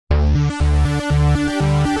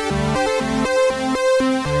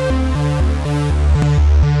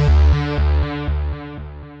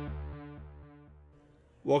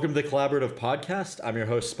Welcome to the Collaborative Podcast. I'm your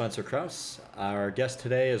host, Spencer Krause. Our guest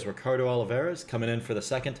today is Ricardo Olivares, coming in for the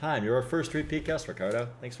second time. You're our first repeat guest, Ricardo.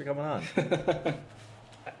 Thanks for coming on.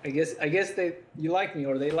 I guess you like me,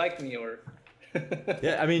 or they like me, or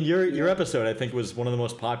Yeah, I mean, your episode, I think, was one of the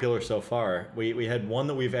most popular so far. We had one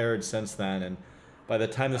that we've aired since then, and by the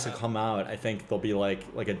time this will come out, I think there'll be like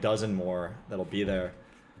a dozen more that'll be there.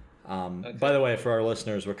 Okay. By the way, for our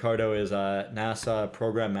listeners, Ricardo is a NASA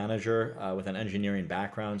program manager with an engineering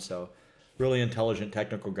background, so really intelligent,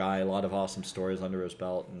 technical guy, a lot of awesome stories under his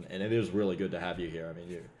belt, and it is really good to have you here. I mean,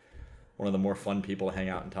 you're one of the more fun people to hang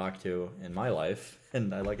out and talk to in my life,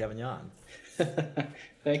 and I like having you on.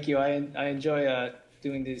 Thank you. I enjoy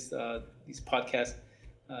doing these podcasts.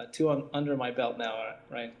 Two under my belt now,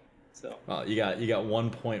 right? So. Well, you got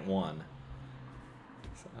 1.1.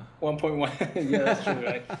 1.1. Yeah, that's true,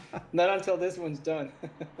 right? Not until this one's done.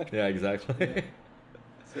 Yeah, exactly. Yeah.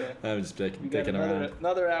 So, I'm just taking around.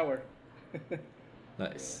 Another hour.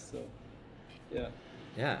 Nice. Yeah, so, yeah.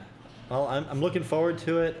 Yeah. Well, I'm looking forward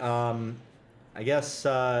to it. I guess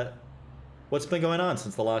what's been going on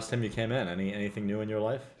since the last time you came in? Anything new in your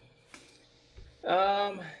life?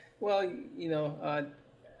 Well,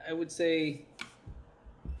 I would say,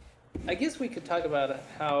 I guess we could talk about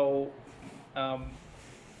how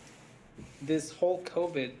this whole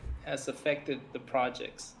COVID has affected the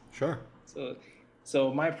projects. Sure.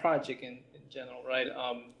 So my project in general, right?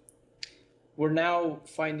 We're now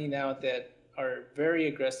finding out that our very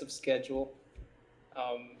aggressive schedule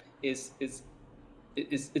is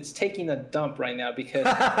it's taking a dump right now because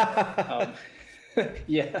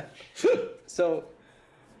yeah. So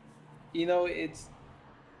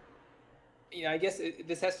I guess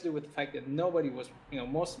this has to do with the fact that nobody was,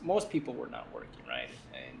 most people were not working, right?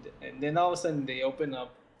 And then all of a sudden we open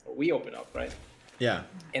up, right? Yeah.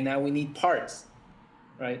 And now we need parts,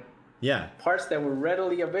 right? Yeah. Parts that were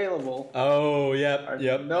readily available. Oh, yep.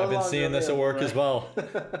 No I've been seeing this at work, right? As well.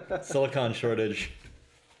 Silicon shortage.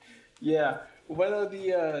 Yeah. One of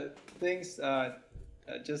the things,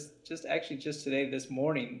 just today, this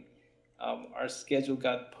morning, our schedule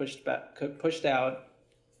got pushed out.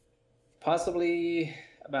 Possibly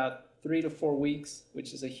about 3 to 4 weeks,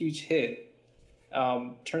 which is a huge hit.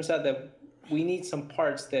 Turns out that we need some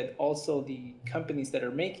parts that also the companies that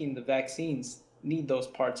are making the vaccines need those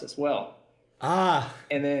parts as well. Ah.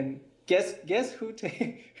 And then guess who's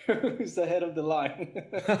ahead of the line?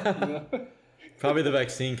 Probably the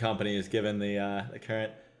vaccine company is given the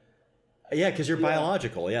current. Yeah, because you're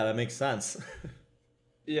biological. Yeah, that makes sense.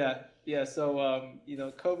 Yeah. Yeah, so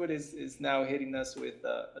COVID is now hitting us with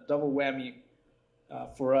a double whammy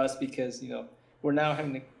for us because we're now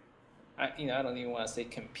having to, I don't even want to say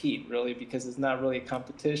compete really because it's not really a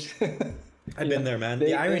competition. I've been there, man.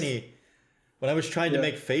 The irony, when I was trying to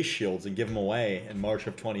make face shields and give them away in March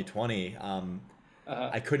of 2020,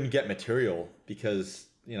 I couldn't get material because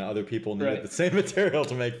other people needed the same material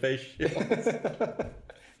to make face shields.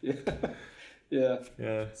 Yeah.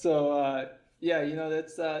 So.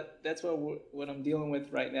 That's what I'm dealing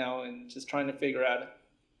with right now, and just trying to figure out,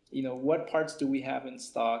 what parts do we have in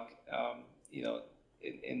stock,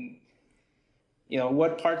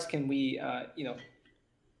 what parts can we,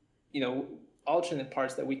 alternate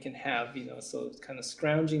parts that we can have, so it's kind of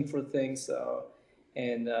scrounging for things,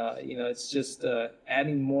 and it's just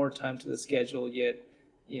adding more time to the schedule. Yet,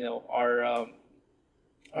 our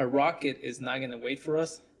rocket is not going to wait for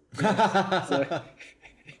us. So,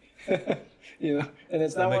 and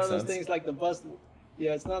it's not one of those things like the bus.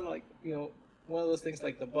 Yeah, it's not like, one of those things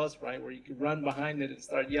like the bus, right, where you can run behind it and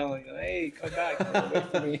start yelling, "Hey, come back,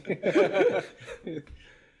 wait for me."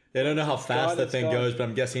 I don't know how fast that thing goes, but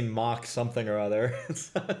I'm guessing Mach something or other.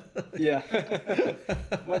 Yeah,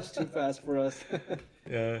 much too fast for us.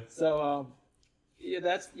 Yeah. So,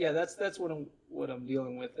 that's what I'm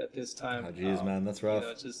dealing with at this time. Oh, geez, man, that's rough.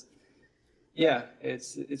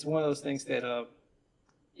 It's one of those things that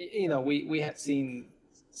we had seen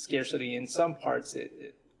scarcity in some parts,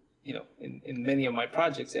 in many of my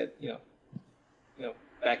projects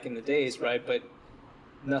back in the days, right? But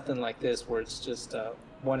nothing like this where it's just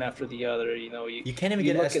one after the other. You can't even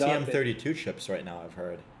get STM32 chips right now, I've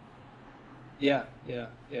heard. Yeah.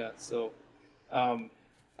 So I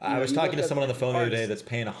was talking to someone on the phone the other day that's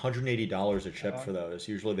paying $180 a chip for those.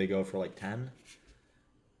 Usually they go for like 10.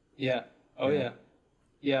 Yeah. Oh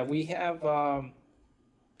yeah. We have.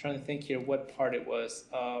 Trying to think here what part it was.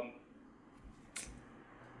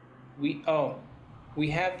 We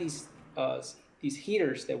have these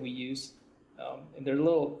heaters that we use, and they're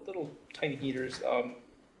little tiny heaters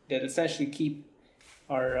that essentially keep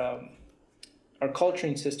our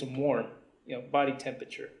culturing system warm, body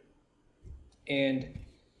temperature. And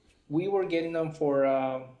we were getting them for,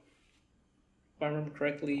 if I remember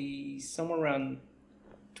correctly, somewhere around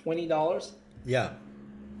 $20. Yeah,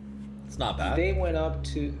 it's not bad. They went up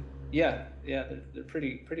to, yeah, they're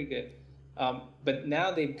pretty good. But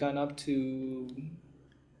now they've gone up to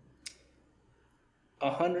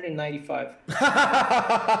 195.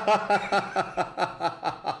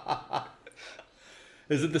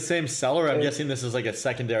 Is it the same seller? I'm Okay. guessing this is like a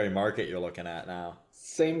secondary market you're looking at now.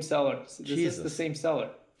 Same seller. So this Jesus. is the same seller.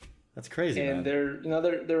 That's crazy, And man.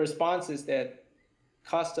 their response is that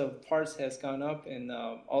cost of parts has gone up, and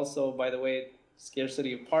also, by the way,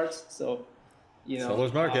 scarcity of parts. So,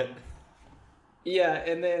 Seller's market. yeah,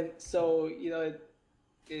 and then so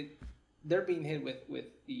they're being hit with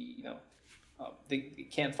the they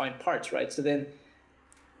can't find parts, right? So then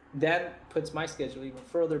that puts my schedule even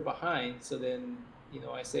further behind. So then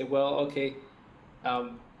I say, well, okay,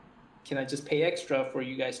 can I just pay extra for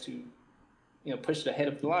you guys to push it ahead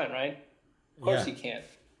of the line, right? Of course you can.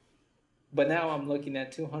 But now I'm looking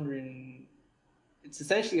at 200. It's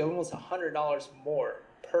essentially almost $100 more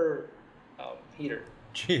per heater.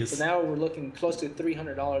 Jeez. So now we're looking close to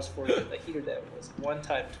 $300 for a heater that was one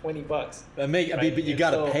time $20. But you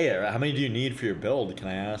got to pay it. How many do you need for your build? Can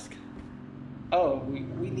I ask? Oh,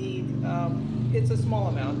 we need. It's a small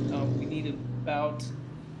amount. We need about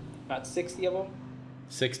 60 of them.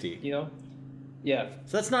 60. Yeah.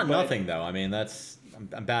 So that's not nothing, though. I mean,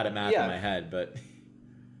 I'm bad at math in my head, but.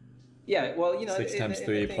 Yeah, well, 6 times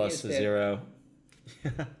 3 plus 0.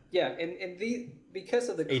 Yeah, and because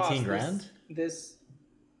of the cost, 18 grand. That's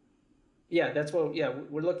what. Yeah,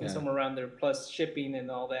 we're looking somewhere around there, plus shipping and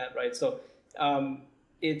all that, right? So,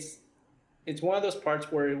 it's one of those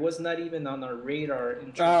parts where it was not even on our radar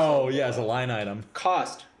in terms of, as a line item.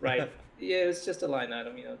 Cost, right? Yeah, it's just a line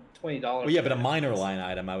item, $20. Well, yeah, but a minor line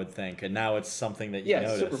item, I would think, and now it's something that you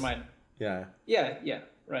notice. Super minor. Yeah. Yeah,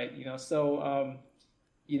 right. So,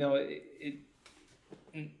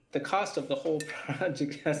 the cost of the whole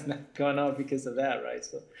project has not gone up because of that, right?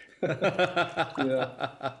 So,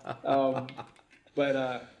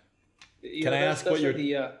 can I ask what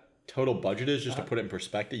your total budget is, just to put it in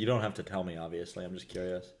perspective? You don't have to tell me, obviously. I'm just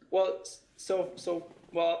curious. Well,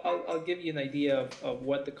 I'll give you an idea of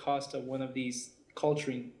what the cost of one of these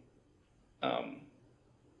culturing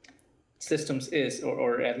systems is,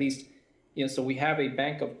 or at least, so we have a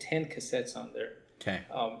bank of 10 cassettes on there. Okay.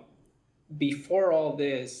 Before all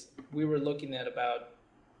this, we were looking at about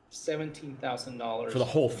 $17,000 for the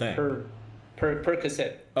whole thing per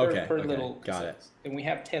cassette. Per little cassette. Got it. And we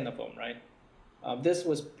have 10 of them, right? This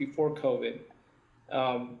was before COVID.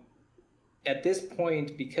 At this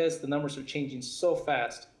point, because the numbers are changing so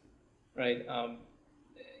fast, right? I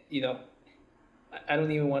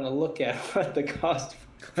don't even want to look at what the cost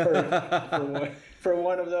for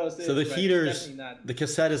one of those is. So the heaters, the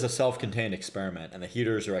cassette is a self-contained experiment, and the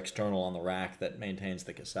heaters are external on the rack that maintains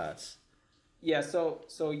the cassettes. Yeah. So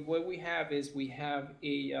what we have is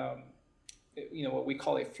a what we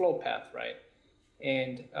call a flow path, right?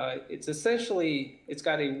 And it's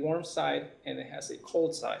got a warm side and it has a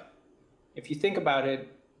cold side. If you think about it,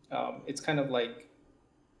 it's kind of like,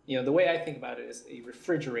 the way I think about it is a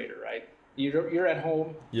refrigerator, right? You're at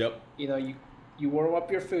home. Yep. You warm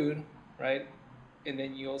up your food, right? And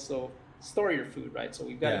then you also store your food, right? So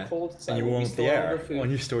we've got a cold side. And you warm up the air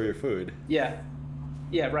when you store your food. Yeah,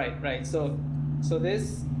 right. So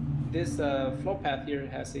this flow path here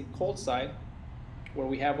has a cold side where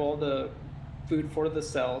we have all the food for the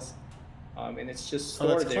cells, and it's just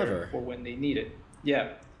stored there for when they need it.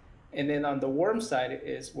 Yeah, and then on the warm side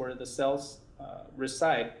is where the cells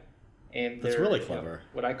reside, and that's really clever.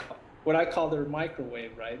 What I call their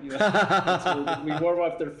microwave, right? That's where we warm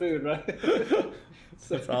up their food, right?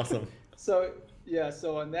 So, that's awesome. So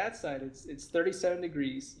on that side, it's 37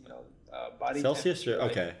 degrees, body Celsius, or right?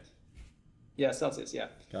 Okay. Yeah, Celsius. Yeah.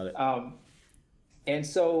 Got it. And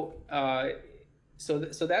so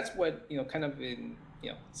that's what kind of in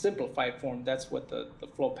simplified form. That's what the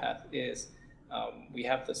flow path is. We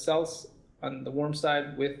have the cells on the warm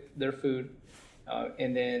side with their food,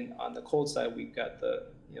 and then on the cold side we've got the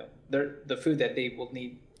food that they will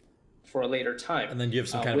need for a later time. And then do you have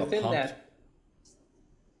some kind of a pump?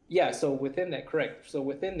 So within that, correct. So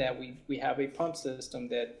within that, we have a pump system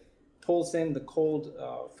that pulls in the cold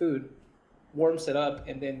food, warms it up,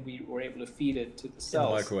 and then we were able to feed it to the cells.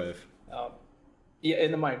 In the microwave.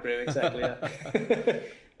 In the microwave, exactly. Yeah.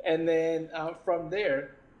 And then from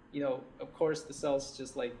there, of course, the cells,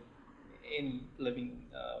 just like any living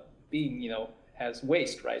being, has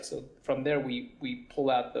waste, right? So from there, we pull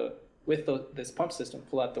out the with this pump system,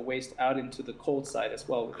 pull out the waste out into the cold side as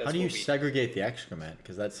well. How do you segregate the excrement?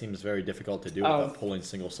 Because that seems very difficult to do without pulling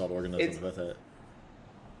single-celled organisms with it.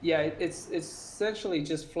 Yeah, it's essentially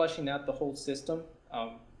just flushing out the whole system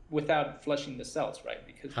without flushing the cells, right?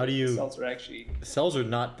 Because the cells are actually... Cells are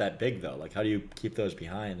not that big, though. Like, how do you keep those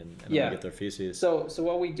behind and get their feces? So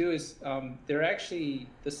what we do is they're actually...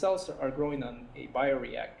 The cells are growing on a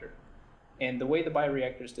bioreactor. And the way the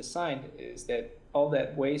bioreactor is designed is that all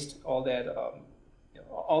that waste, all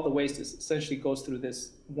the waste essentially goes through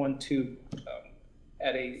this one tube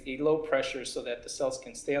at a low pressure so that the cells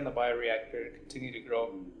can stay on the bioreactor and continue to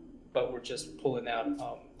grow, but we're just pulling out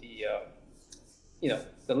the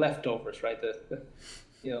leftovers, right?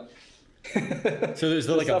 So there's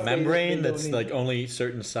like a membrane that's like only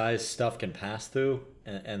certain size stuff can pass through,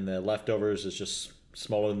 and the leftovers is just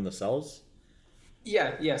smaller than the cells?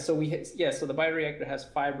 Yeah. So so the bioreactor has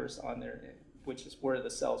fibers on there, which is where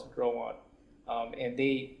the cells grow on, and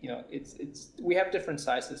they, we have different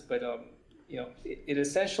sizes, but it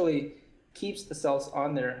essentially keeps the cells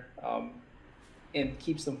on there and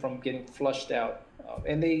keeps them from getting flushed out,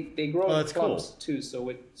 and they grow in clumps too,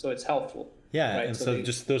 so it's helpful. Yeah, right? And so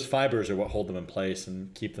just those fibers are what hold them in place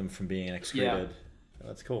and keep them from being excreted. Yeah.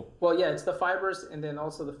 That's cool. Well, yeah, it's the fibers, and then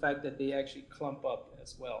also the fact that they actually clump up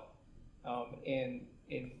as well. And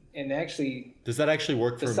actually, does that actually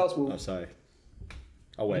work for cells? Oh, sorry.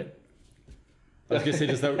 Oh, wait. I was gonna say,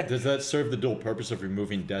 does that serve the dual purpose of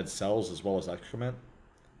removing dead cells as well as excrement?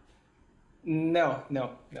 No.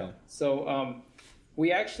 Okay. So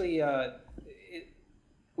we actually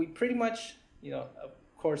we pretty much, of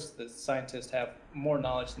course the scientists have more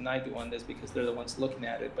knowledge than I do on this because they're the ones looking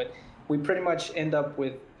at it, but we pretty much end up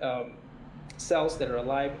with cells that are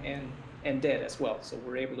alive and dead as well. So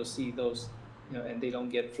we're able to see those, and they don't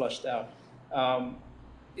get flushed out.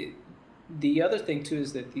 The other thing too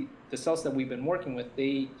is that the cells that we've been working with,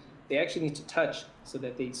 they actually need to touch so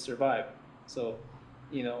that they survive. So,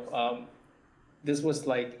 this was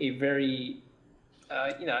like a very,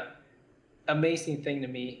 amazing thing to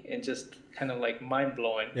me, and just kind of like mind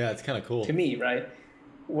blowing. Yeah, it's kind of cool to me, right?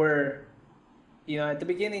 Where, at the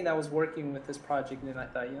beginning I was working with this project, and I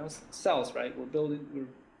thought, cells, right? We're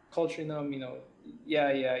culturing them,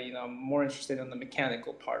 I'm more interested in the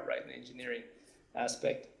mechanical part, right, the engineering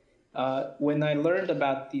aspect. When I learned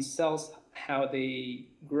about these cells, how they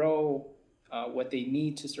grow, what they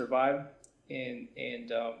need to survive, and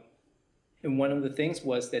one of the things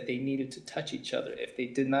was that they needed to touch each other. If they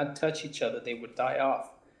did not touch each other, they would die off.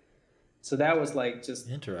 So that was like just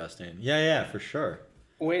interesting. Yeah, for sure.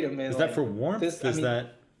 Wait a minute. Is that for warmth?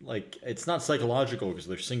 That like, it's not psychological because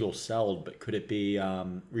they're single-celled, but could it be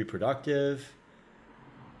reproductive?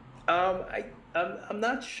 I'm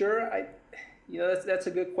not sure. That's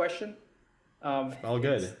a good question. All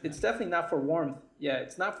good. It's definitely not for warmth. Yeah,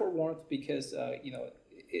 it's not for warmth because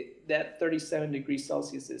that 37 degrees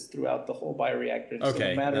Celsius is throughout the whole bioreactor. Okay, so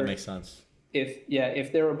no matter that makes sense.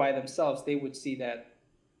 If they were by themselves, they would see that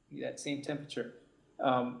same temperature.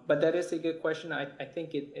 But that is a good question. I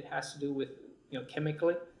think it has to do with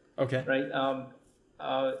chemically. Okay. Right.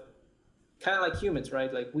 Kind of like humans,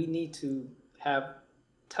 right? Like we need to have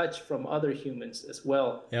touch from other humans as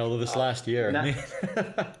well. Yeah, although this last year,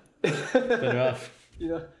 it's been rough.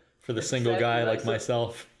 For the single guy like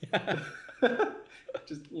myself.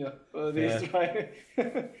 Just right.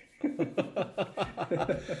 Like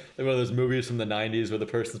one of those movies from the 90s where the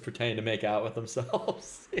person's pretending to make out with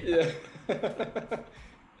themselves. Yeah.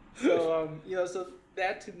 So so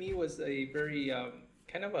that to me was a very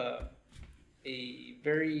kind of a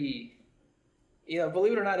very,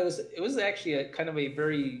 believe it or not, it was actually a kind of a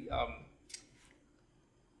very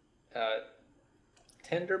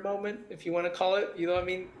tender moment, if you want to call it.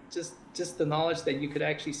 Just the knowledge that you could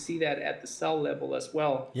actually see that at the cell level as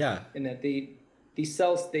well. Yeah. And that these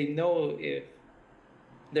cells, they know if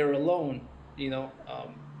they're alone,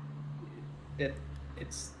 that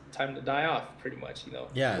it's time to die off, pretty much.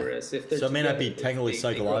 Yeah. Whereas if they're so it may not be technically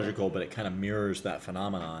psychological, but it kind of mirrors that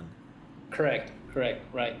phenomenon. Correct. Right.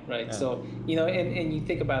 Yeah. So, and you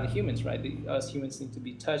think about the humans, right? Us humans need to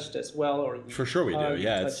be touched as well, or for sure we do.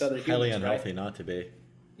 Yeah, it's highly unhealthy, right? Not to be.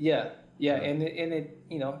 Yeah. And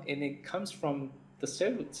it comes from the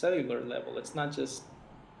cellular level. It's not just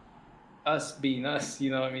us being us.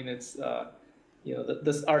 It's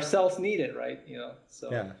our cells need it, right?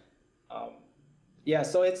 So yeah.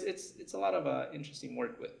 So it's a lot of interesting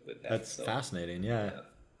work with that. That's fascinating. Yeah.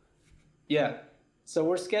 Yeah. So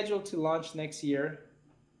we're scheduled to launch next year.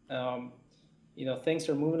 Things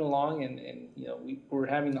are moving along, and we're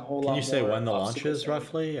having a whole lot. Can you say when the launch is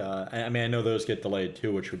roughly? I know those get delayed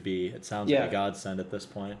too, which would be, it sounds like a godsend at this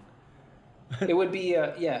point. it would be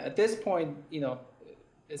yeah. At this point,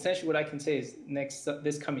 essentially what I can say is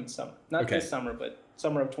this coming summer, not Okay. this summer, but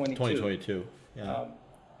summer of 22. 2022. Yeah.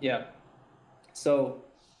 Yeah. So,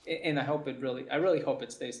 and I really hope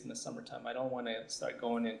it stays in the summertime. I don't want to start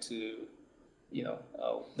going into,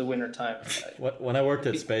 the winter time. When I worked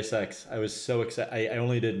at SpaceX, I was so excited. I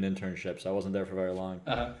only did an internship, so I wasn't there for very long.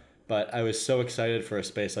 But I was so excited for a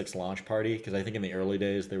SpaceX launch party because I think in the early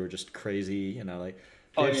days they were just crazy. Like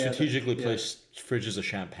they had strategically placed fridges of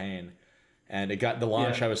champagne, and the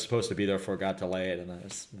launch I was supposed to be there for got delayed, and I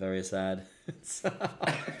was very sad.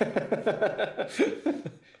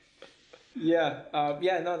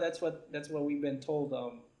 No, that's what we've been told.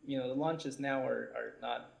 The launches now are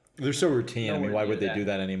not. They're so routine. I mean, why would they do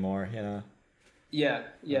that anymore? Yeah.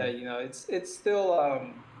 It's still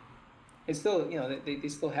they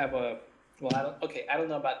still have a. Well, I don't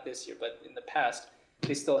know about this year, but in the past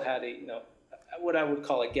they still had a what I would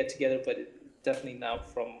call a get together, but definitely not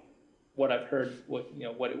from what I've heard what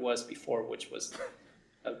it was before, which was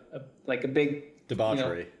like a big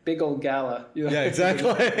debauchery, big old gala. Yeah,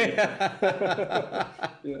 exactly.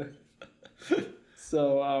 Yeah.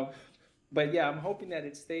 So, but yeah, I'm hoping that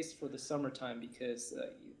it stays for the summertime because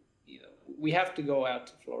we have to go out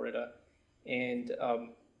to Florida, and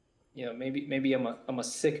maybe I'm a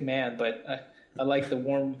sick man, but I like the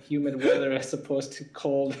warm, humid weather as opposed to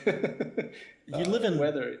cold. You live in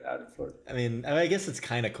weather out of Florida. I mean, I guess it's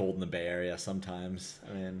kind of cold in the Bay Area sometimes.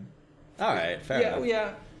 I mean, all right, fair enough.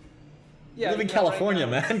 Yeah. You live in California,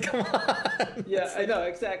 right now, man. Come on. Yeah, I know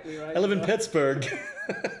exactly, right. I live in Pittsburgh.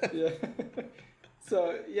 Yeah.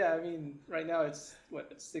 So yeah, I mean, right now it's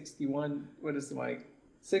 61. What is it,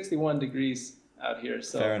 61 degrees out here.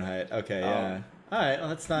 So Fahrenheit. Okay, yeah. All right, well,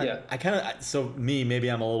 that's not. Yeah. Maybe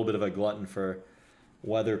I'm a little bit of a glutton for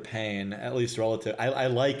weather pain, at least relative. I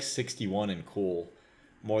like 61 and cool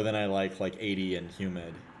more than I like 80 and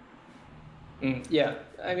humid. Yeah,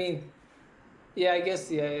 I mean, yeah, I guess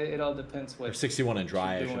it all depends what. Or 61 and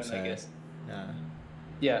dry, doing, I should say. I guess. Yeah.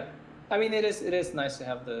 Yeah, I mean it is nice to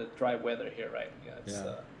have the dry weather here, right?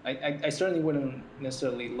 I certainly wouldn't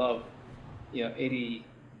necessarily love 80%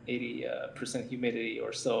 humidity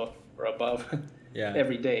or so or above. Yeah.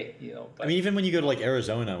 Every day, But, I mean, even when you go to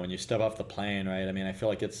Arizona, when you step off the plane, right? I mean, I feel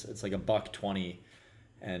like it's like $1.20,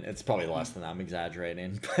 and it's probably less than that. I'm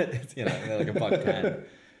exaggerating, but it's like $1.10.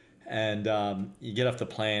 And you get off the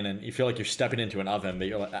plane, and you feel like you're stepping into an oven, but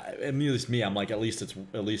you're like, at least me, I'm like, at least it's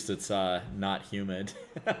not humid.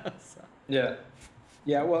 So. Yeah.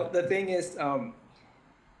 Well, the thing is,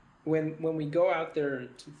 when we go out there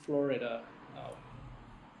to Florida,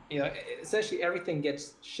 essentially everything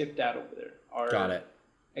gets shipped out over there. Got it.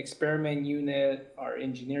 Experiment unit, our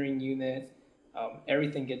engineering unit,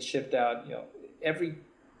 everything gets shipped out.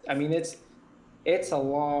 It's a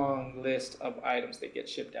long list of items that get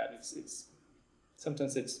shipped out. It's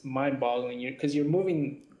sometimes it's mind-boggling because you're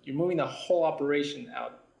moving the whole operation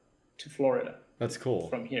out to Florida. That's cool.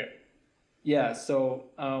 From here. Yeah. So,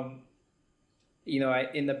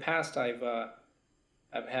 in the past I've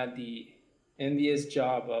had the envious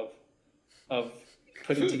job of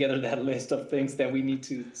putting together that list of things that we need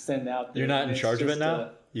to send out there. You're not in charge of it now?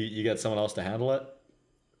 You got someone else to handle it?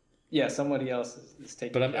 Yeah, somebody else is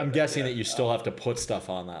taking it. But I'm guessing that you still have to put stuff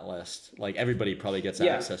on that list. Everybody probably gets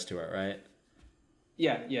access to it, right?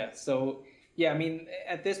 Yeah. So, I mean,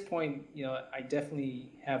 at this point, I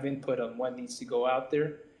definitely have input on what needs to go out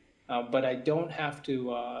there, but I don't have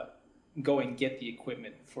to go and get the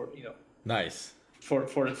equipment for, Nice. For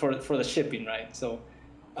the shipping, right? So,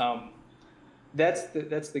 that's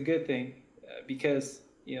the good thing, because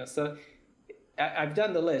so I've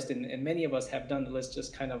done the list, and many of us have done the list.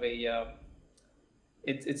 Just kind of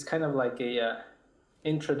it's kind of like a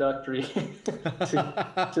introductory to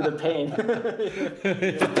the pain.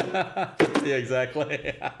 Yeah,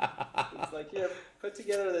 exactly. It's like, here, put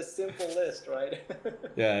together this simple list, right?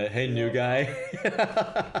 Yeah. Hey, new guy.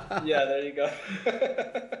 Yeah, there you go.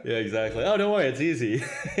 Yeah, exactly. Oh, don't worry, it's easy.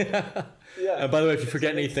 Yeah. And by the way, if you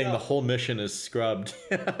forget anything, the whole mission is scrubbed.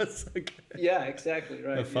 Yeah, exactly.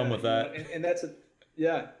 Right. Have fun with that. And that's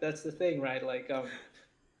the thing, right?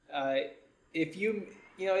 If you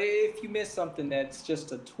miss something that's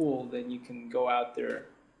just a tool, then you can go out there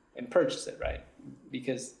and purchase it, right?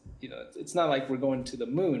 Because it's not like we're going to the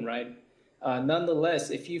moon, right? Nonetheless,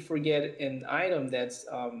 if you forget an item that's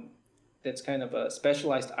kind of a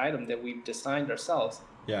specialized item that we've designed ourselves,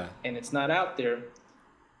 and it's not out there,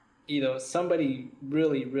 somebody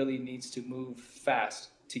really, really needs to move fast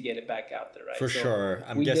to get it back out there, right? For sure.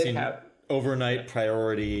 I'm guessing overnight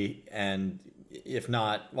priority, and if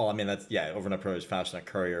not, well, I mean, overnight priority is faster than a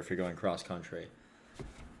courier if you're going cross country.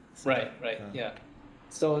 So, Right. Yeah.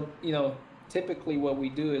 So, typically what we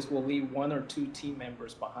do is we'll leave 1 or 2 team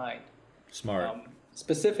members behind. Smart.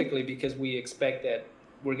 Specifically because we expect that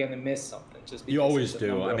we're going to miss something just because You always of the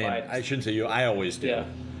do. number I of mean, items. I shouldn't say you. I always do. Yeah.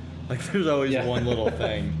 Like, there's always Yeah. one little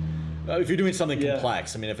thing. If you're doing something Yeah.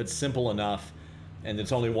 complex, I mean, if it's simple enough and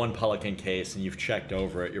it's only one Pelican case and you've checked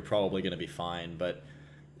over it, you're probably going to be fine. But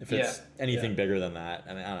if it's anything bigger than that,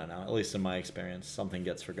 I mean, I don't know. At least in my experience, something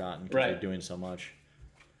gets forgotten because you're doing so much.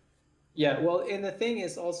 Yeah, well, and the thing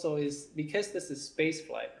is also is because this is space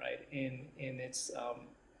flight, right? And it's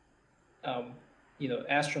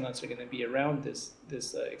astronauts are going to be around this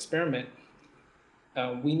experiment.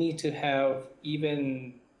 We need to have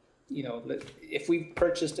even, if we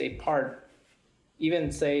purchased a part,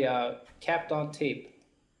 even say capped on tape,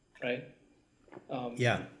 right?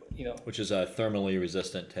 Which is a thermally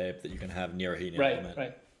resistant tape that you can have near a heating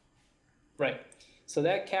element. Right. So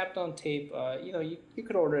that capped on tape, you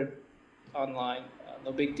could order it online,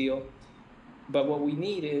 no big deal. But what we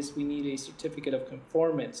need is a certificate of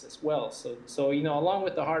conformance as well. So along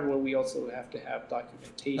with the hardware, we also have to have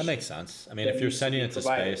documentation. That makes sense. I mean, if you're sending it to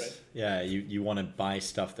space, right? You want to buy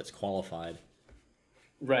stuff that's qualified.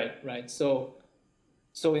 Right. So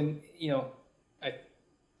in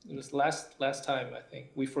it was last time I think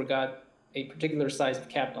we forgot a particular size of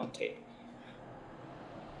capped on tape.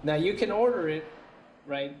 Now you can order it,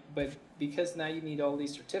 right? But because now you need all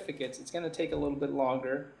these certificates, it's going to take a little bit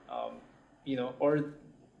longer.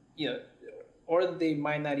 Or they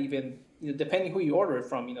might not even, depending who you order it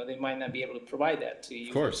from, they might not be able to provide that to you.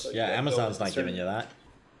 Of course, so Amazon's not giving you that.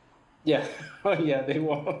 Yeah, they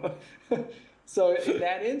won't. So in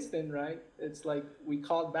that instant, right, it's like we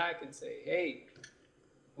called back and say, hey,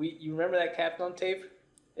 you remember that capped on tape?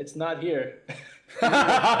 It's not here.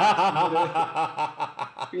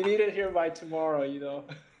 We need it here by tomorrow,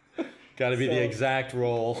 Got to be the exact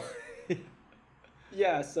roll.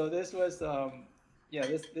 Yeah, so this was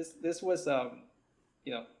this was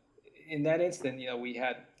in that instant, we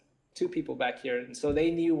had 2 people back here, and so they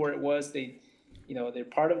knew where it was. They're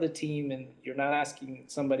part of the team, and you're not asking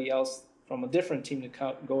somebody else from a different team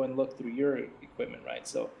to go and look through your equipment, right?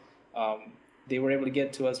 So they were able to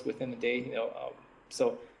get to us within a day.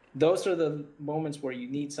 So those are the moments where you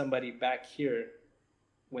need somebody back here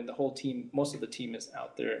when most of the team is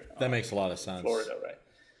out there. That makes a lot of sense. Florida, right?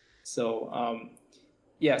 So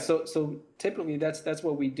so typically that's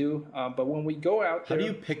what we do. But when we go out there, how do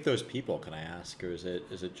you pick those people? Can I ask, or is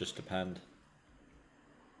it just depend?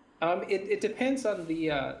 It depends on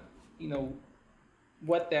the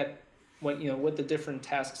what the different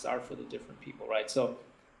tasks are for the different people, right? So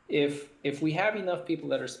if we have enough people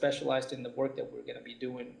that are specialized in the work that we're going to be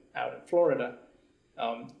doing out in Florida,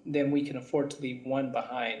 then we can afford to leave one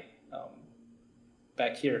behind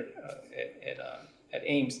back here at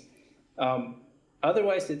Ames.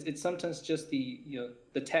 Otherwise, it's sometimes just the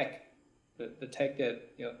tech, the tech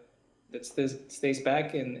that stays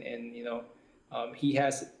back, and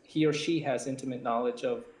he or she has intimate knowledge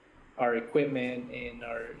of our equipment and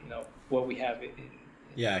our what we have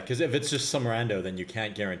Yeah, because if it's just some rando, then you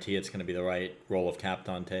can't guarantee it's going to be the right roll of capped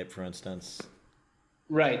on tape, for instance.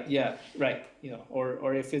 Right. Yeah. Right.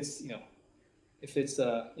 Or if it's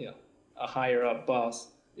a higher up boss,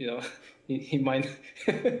 he might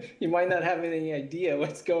he might not have any idea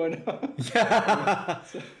what's going on. Yeah,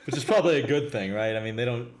 which is probably a good thing, right? I mean, they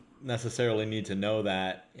don't necessarily need to know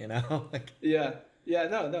that, like. Yeah.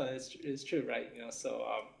 No, it's true, right? So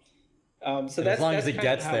so that's as long as it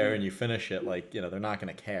gets there and you finish it, they're not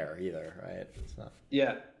going to care either, right? It's not.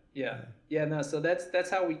 Yeah. No, so that's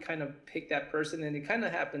how we kind of pick that person, and it kind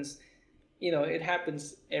of happens. It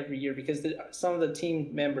happens every year because some of the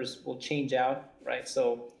team members will change out, right?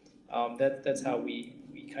 So that's how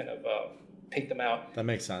we kind of pick them out. That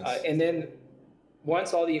makes sense. And then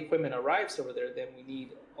once all the equipment arrives over there, then we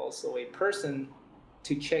need also a person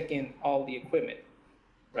to check in all the equipment,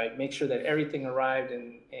 right? Make sure that everything arrived,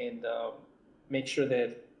 and make sure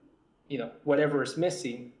that whatever is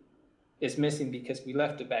missing because we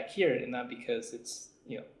left it back here and not because it's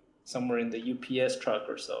somewhere in the UPS truck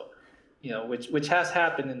or so. Which has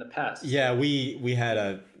happened in the past. Yeah, we had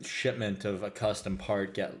a shipment of a custom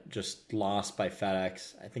part get just lost by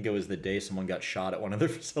FedEx. I think it was the day someone got shot at one of their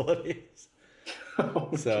facilities.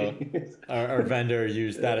 So our vendor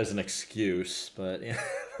used that as an excuse, but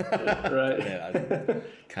right. Yeah,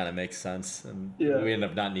 kind of makes sense, and we ended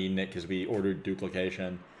up not needing it because we ordered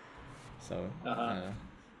duplication. So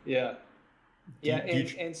yeah.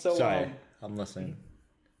 And so sorry, I'm listening.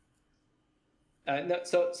 No,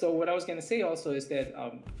 so what I was going to say also is that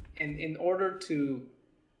in order to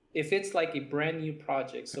if it's like a brand new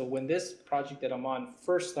project, so when this project that I'm on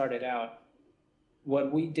first started out,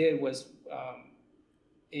 what we did was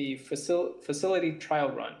a facility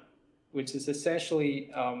trial run, which is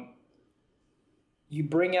essentially you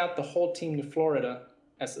bring out the whole team to Florida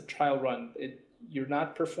as a trial run. You're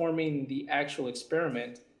not performing the actual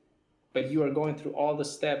experiment, but you are going through all the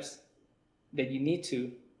steps that you need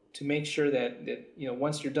to make sure that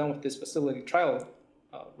once you're done with this facility trial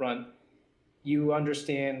run, you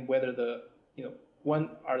understand whether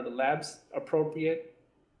are the labs appropriate,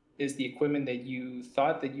 is the equipment that you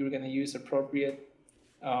thought that you were going to use appropriate,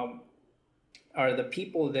 are the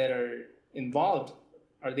people that are involved,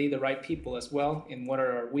 are they the right people as well, and what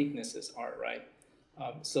are our weaknesses are, right?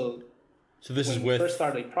 So this is with first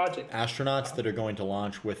started a project, astronauts that are going to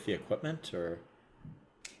launch with the equipment, or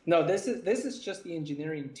no, this is just the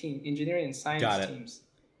engineering and science teams.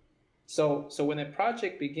 So when a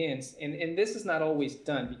project begins, and this is not always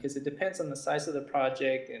done because it depends on the size of the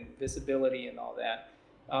project and visibility and all that,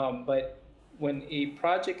 but when a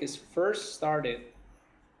project is first started,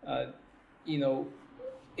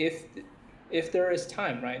 if there is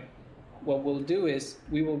time, right, what we'll do is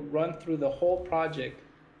we will run through the whole project,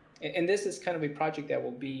 and this is kind of a project that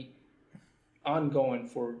will be ongoing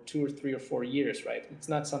for 2 or 3 or 4 years, right? It's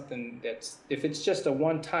not something that's, if it's just a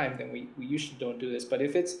one time, then we usually don't do this. But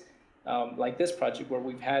if it's like this project where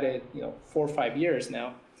we've had it 4 or 5 years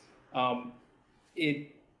now,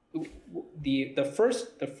 the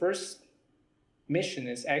first mission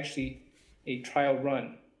is actually a trial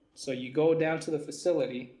run. So you go down to the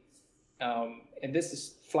facility, and this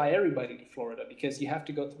is fly everybody to Florida because you have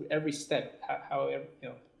to go through every step. However,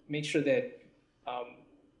 make sure that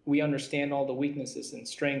we understand all the weaknesses and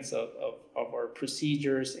strengths of our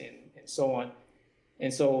procedures and so on.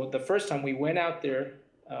 And so the first time we went out there,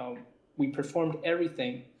 we performed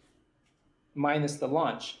everything minus the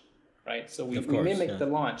launch, right? So we mimicked the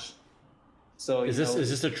launch. So is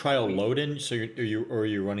this a trial load-in? So are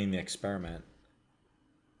you running the experiment?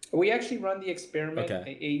 We actually run the experiment,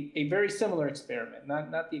 okay. a very similar experiment,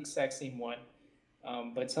 not the exact same one,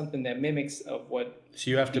 but something that mimics of what. So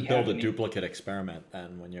you have to build a duplicate experiment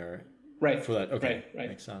then when you're right for that. Okay, right.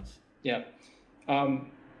 Makes sense. Yeah,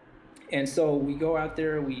 and so we go out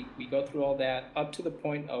there, we go through all that up to the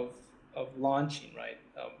point of launching, right?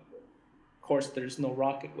 Of course, there's no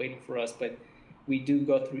rocket waiting for us, but we do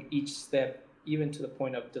go through each step, even to the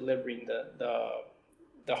point of delivering the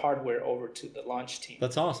hardware over to the launch team.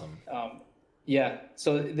 That's awesome. Yeah,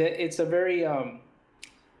 so it's a very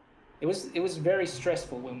it was very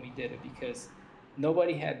stressful when we did it because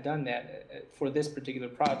nobody had done that for this particular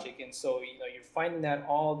project, and so you're finding out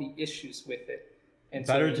all the issues with it. And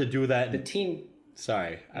better to do that. The team.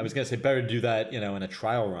 Sorry, I was gonna say better to do that in a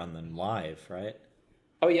trial run than live, right?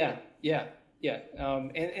 Oh yeah,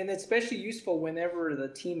 and it's especially useful whenever the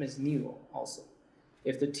team is new also.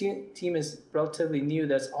 If the team is relatively new,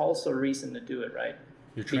 that's also a reason to do it, right?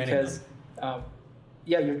 You're training them.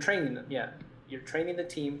 You're training them. Yeah, you're training the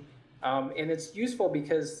team, and it's useful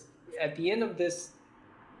because at the end of this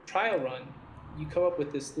trial run, you come up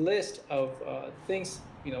with this list of things,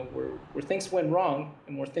 where things went wrong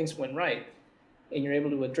and where things went right, and you're able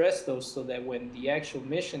to address those so that when the actual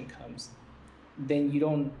mission comes, then you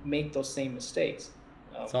don't make those same mistakes.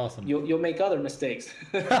 That's awesome. You'll make other mistakes.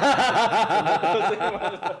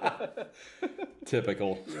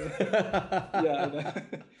 Typical. Yeah.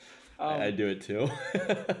 I do it too.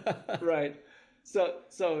 Right. So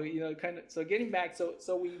so getting back,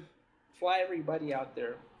 so we fly everybody out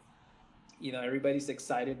there. Everybody's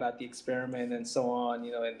excited about the experiment and so on.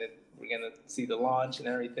 And then we're gonna see the launch and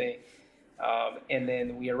everything. And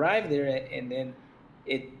then we arrive there, and then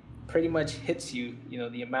it pretty much hits you,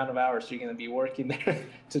 the amount of hours you're going to be working there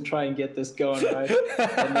to try and get this going, right?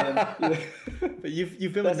 And then, but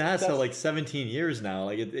you've been with NASA like 17 years now.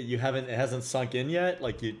 Like it hasn't sunk in yet.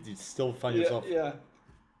 Like you still find yourself. Yeah.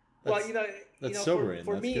 Well, that's sobering.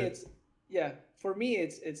 For me, good.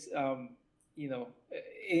 It's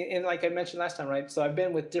and like I mentioned last time, right? So I've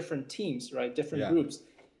been with different teams, right? Different groups.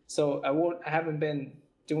 So I haven't been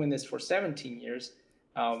doing this for 17 years,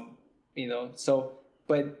 so.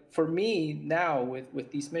 But for me now with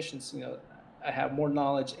these missions, I have more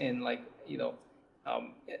knowledge and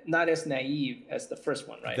not as naive as the first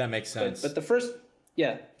one, right? That makes sense. But the first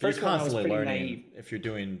you're constantly one, I was learning naive. If you're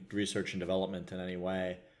doing research and development in any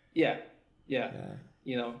way. Yeah.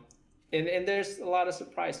 And there's a lot of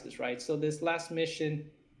surprises, right? So this last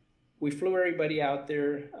mission, we flew everybody out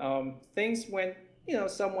there. Things went,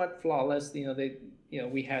 somewhat flawless.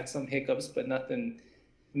 We had some hiccups, but nothing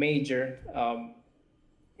major.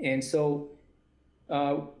 And so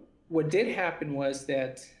what did happen was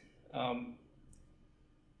that um,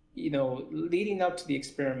 leading up to the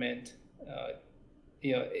experiment,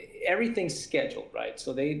 everything's scheduled, right?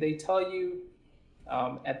 So they tell you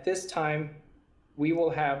at this time, we will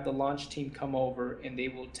have the launch team come over and they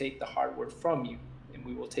will take the hardware from you and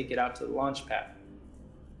we will take it out to the launch pad,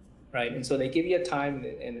 right? And so they give you a time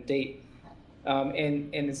and a date.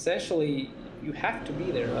 And essentially, you have to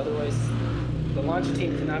be there. Otherwise, the launch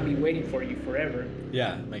team cannot be waiting for you forever.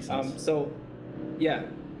 Yeah, makes sense. So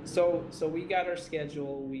we got our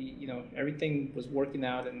schedule. Everything was working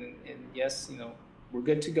out, and yes, we're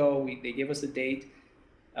good to go. They give us a date,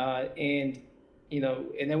 and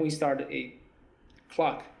then we started a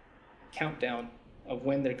clock countdown of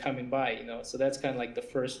when they're coming by. So that's kind of like the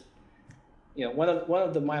first, one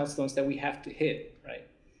of the milestones that we have to hit, right?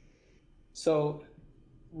 So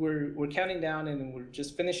we're counting down and we're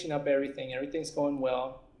just finishing up everything. Everything's going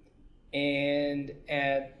well, and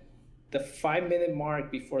at the 5-minute mark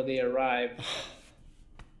before they arrive,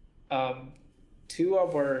 two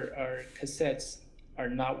of our cassettes are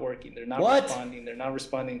not working. They're not responding. They're not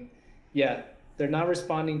responding. Yeah, they're not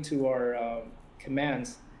responding to our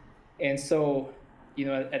commands. And so,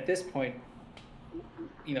 at this point,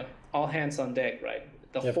 all hands on deck, right?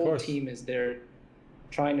 The whole team is there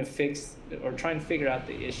trying to figure out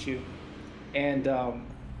the issue. And,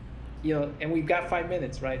 and we've got 5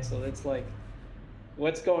 minutes, right? So it's like,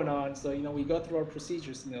 what's going on? So, we go through our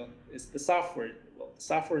procedures, it's the software. Well, the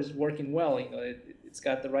software is working well, it's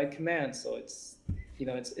got the right commands. So it's,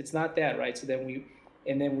 it's not that, right? So then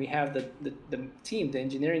we have the team, the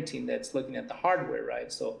engineering team that's looking at the hardware,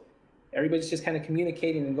 right? So everybody's just kind of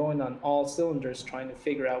communicating and going on all cylinders, trying to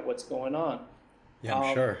figure out what's going on. Yeah,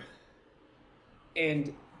 I'm sure.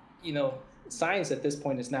 And, science at this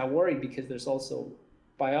point is now worried because there's also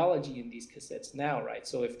biology in these cassettes now, right?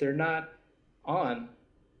 So if they're not on,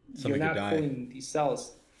 you're not cooling these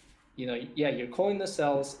cells. You're cooling the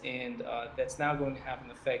cells, and that's now going to have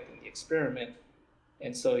an effect in the experiment.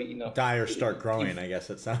 And so, die or start growing, I guess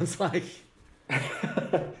it sounds like.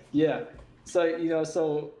 Yeah. So,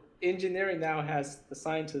 so engineering now has the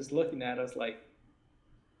scientists looking at us like,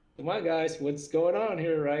 come on, guys, what's going on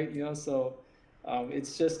here, right? So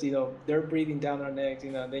it's just, they're breathing down our necks,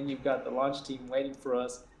 and then you've got the launch team waiting for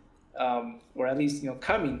us, or at least,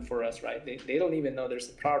 coming for us, right? They don't even know there's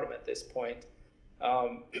a problem at this point.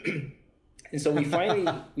 And so we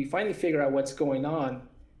finally figure out what's going on.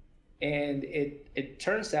 And it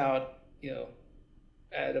turns out,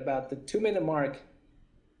 at about the 2-minute mark,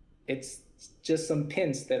 it's just some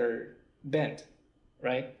pins that are bent,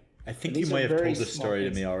 right? I think you might have told this story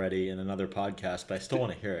to me already in another podcast, but I still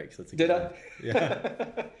want to hear it because it's a Did I?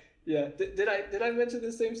 Yeah. Yeah. Did I mention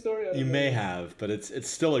the same story? You may have, but it's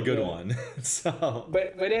still a good one. So.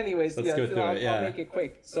 But anyways, let's go through it. Yeah. I'll make it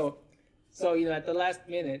quick. So at the last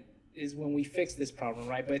minute is when we fix this problem,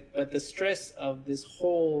 right? But the stress of this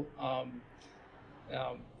whole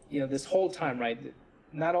this whole time, right?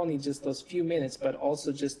 Not only just those few minutes, but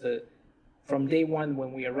also just from day one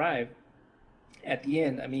when we arrive at the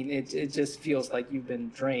end. I mean, it just feels like you've been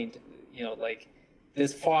drained, like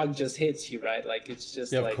this fog just hits you, right? Like it's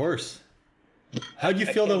just of course. How'd you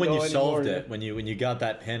feel though when you solved it, when you got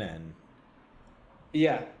that pin in?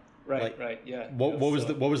 Yeah, right, yeah. What was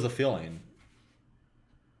the feeling?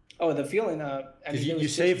 Oh, the feeling. You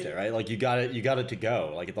saved it, right? Like you got it to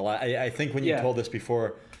go. Like at the I think when you told this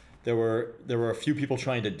before, there were a few people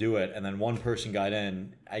trying to do it, and then one person got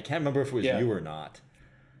in. I can't remember if it was you or not,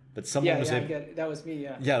 but someone was able. That was me.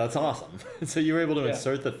 Yeah. Yeah, that's awesome. So you were able to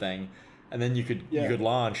insert the thing, and then you could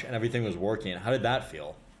launch, and everything was working. How did that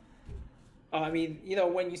feel? I mean,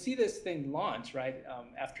 when you see this thing launch, right?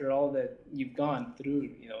 After all that you've gone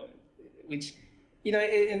through, which,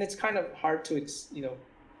 and it's kind of hard to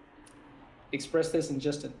express this in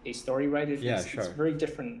just a story, right? It's very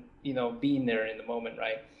different, being there in the moment,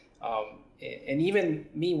 right? And even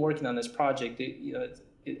me working on this project,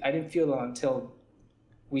 I didn't feel until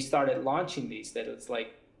we started launching these that it's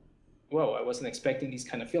like, whoa, I wasn't expecting these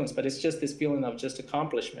kind of feelings. But it's just this feeling of just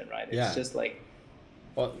accomplishment, right? It's just like,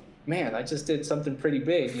 well, man, I just did something pretty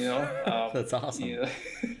big, That's awesome.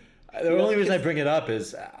 The only reason I bring it up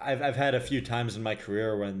is I've had a few times in my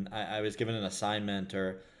career when I was given an assignment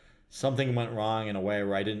or something went wrong in a way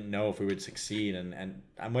where I didn't know if we would succeed, and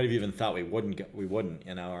I might have even thought we wouldn't,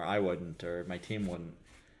 or I wouldn't, or my team wouldn't.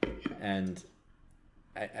 And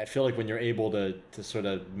I feel like when you're able to sort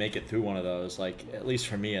of make it through one of those, like at least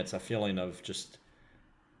for me, it's a feeling of just,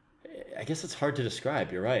 I guess it's hard to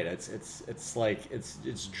describe. You're right. It's like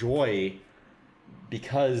it's joy,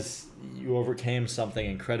 because you overcame something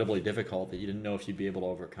incredibly difficult that you didn't know if you'd be able to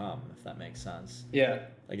overcome, if that makes sense. Yeah.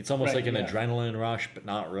 Like it's almost Right, like an yeah. adrenaline rush, but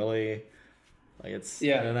not really. Like it's,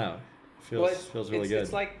 Yeah. I don't know. Feels really good.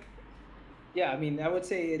 It's like, yeah, I mean, I would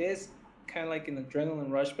say it is kind of like an adrenaline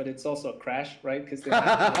rush, but it's also a crash, right? Because then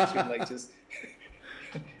afterwards you're like just,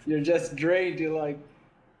 you're just drained. You're like,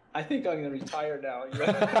 I think I'm gonna retire now.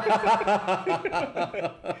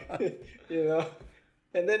 You know,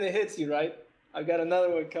 and then it hits you, right? I've got another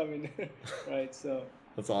one coming, right? So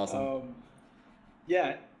That's awesome.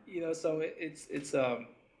 yeah, you know, so it's an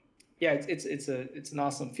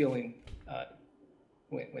awesome feeling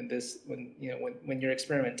when your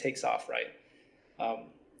experiment takes off, right?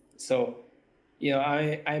 So, you know,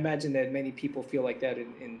 I imagine that many people feel like that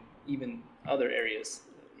in even other areas,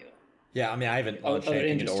 you know. Yeah, I mean, I haven't launched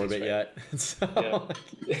anything into orbit yet, so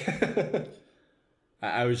Yeah.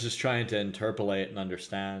 I was just trying to interpolate and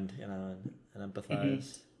understand, you know, and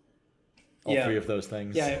empathize. All three of those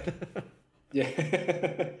things. Yeah.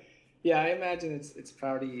 Yeah. Yeah, I imagine it's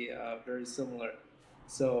probably very similar.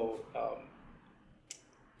 So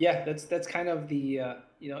yeah, that's kind of the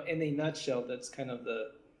you know, in a nutshell, that's kind of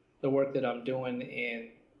the work that I'm doing, and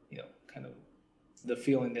you know, kind of the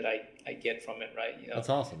feeling that I get from it, right? You know, that's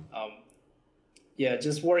awesome. Yeah,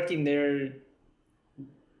 just working there,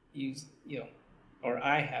 you know, or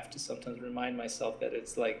I have to sometimes remind myself that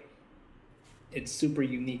it's like it's super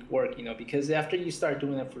unique work, you know, because after you start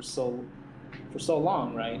doing it for so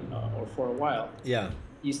long, right, or for a while, yeah,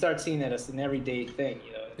 you start seeing it as an everyday thing,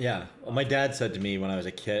 you know. Yeah. Well, my dad said to me when I was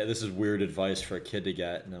a kid, this is weird advice for a kid to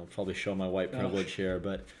get, and I'll probably show my white privilege here,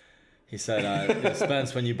 but he said,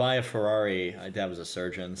 Spence, when you buy a Ferrari, my dad was a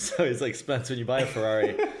surgeon, so he's like, Spence, when you buy a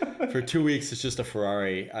Ferrari, for 2 weeks it's just a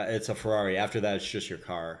Ferrari. It's a Ferrari. After that, it's just your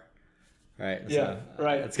car. Right? Yeah, so,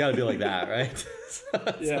 right. It's got to be like that, right?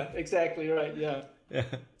 Yeah, exactly right, yeah. Yeah.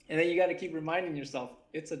 And then you got to keep reminding yourself,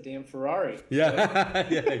 it's a damn Ferrari. Yeah,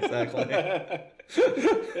 yeah, exactly.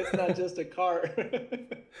 It's not just a car. Yep.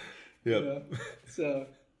 You know? So,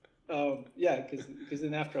 yeah, because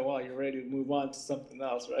then after a while you're ready to move on to something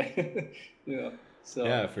else, right? You know. So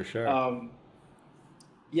yeah, for sure.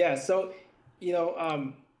 Yeah, so you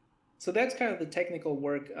know, so that's kind of the technical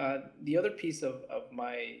work. The other piece of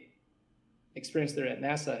my experience there at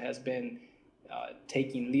NASA has been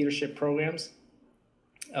taking leadership programs.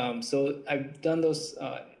 So I've done those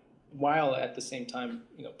while at the same time,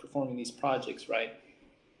 you know, performing these projects, right?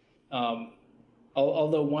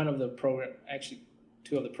 Although one of the actually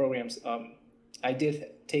two of the programs, I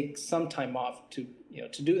did take some time off to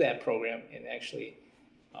do that program, and actually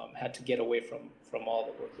had to get away from all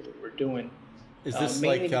the work that we were doing. Is this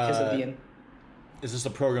mainly because of the is this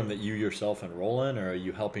a program that you yourself enroll in, or are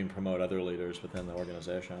you helping promote other leaders within the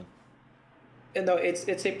organization? No,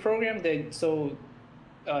 it's a program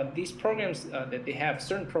that these programs that they have,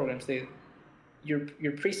 certain programs,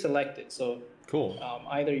 you're pre-selected. So cool.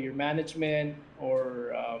 Either your management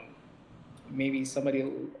or maybe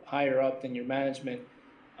somebody higher up than your management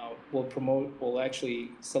will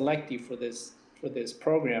actually select you for this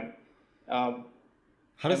program. How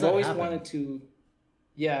does I've that always happen? wanted to.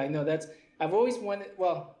 Yeah, I know I've always wanted.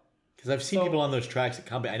 Well, because I've seen people on those tracks at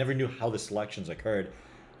company. I never knew how the selections occurred.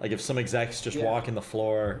 Like if some execs just walking the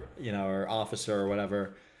floor, you know, or officer or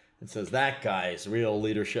whatever, and says that guy's real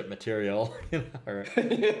leadership material, you know, or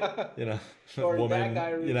you know, or woman,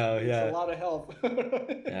 that guy you know, needs a lot of help.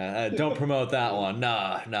 Yeah, don't promote that one.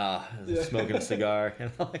 Nah, smoking a cigar.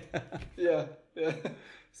 You know, yeah.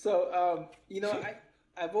 So you know,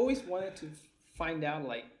 I've always wanted to find out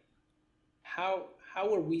like how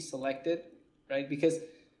were we selected, right? Because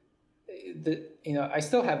I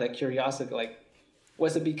still have that curiosity, like.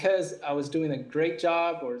 Was it because I was doing a great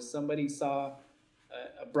job, or somebody saw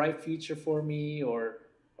a bright future for me, or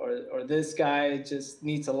this guy just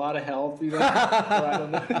needs a lot of help, you know? Or I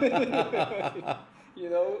don't know. You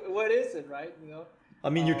know, what is it, right? You know. I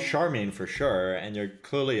mean, you're charming for sure, and you're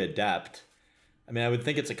clearly adept. I mean, I would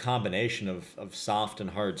think it's a combination of soft and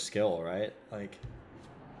hard skill, right? Like.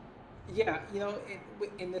 Yeah, you know,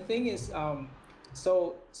 and the thing is,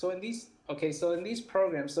 so in these. Okay, so in these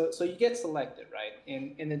programs, so you get selected, right?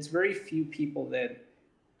 And it's very few people that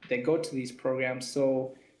go to these programs.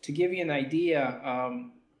 So to give you an idea,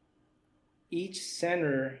 each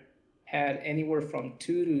center had anywhere from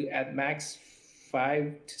 2 to at max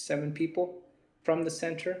 5 to 7 people from the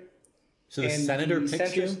center. So the senator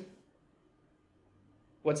picks you?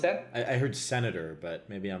 What's that? I heard senator, but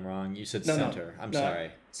maybe I'm wrong. You said center. I'm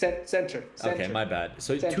sorry. Center. Okay, my bad.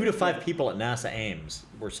 So center, 2 to 5 people at NASA Ames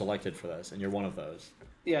were selected for this, and you're one of those.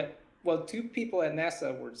 Yeah. Well, 2 people at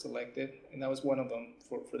NASA were selected, and I was one of them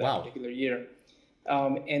for that particular year.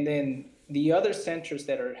 And then the other centers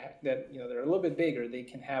that are they're a little bit bigger, they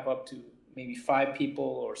can have up to maybe 5 people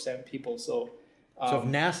or 7 people. So So if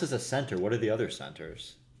NASA's a center, what are the other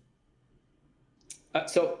centers?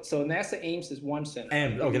 so NASA Ames is one center.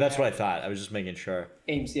 And okay, that's what I thought. I was just making sure.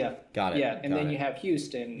 Ames, yeah. Got it. Yeah, and got then it. you have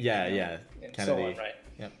Houston. Yeah, you know, yeah. and Kennedy. so on, right?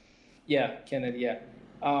 Yep. Yeah, Kennedy. Yeah.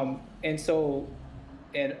 And so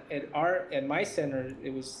at my center,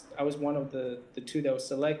 I was one of the two that was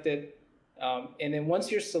selected. And then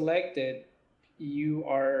once you're selected, you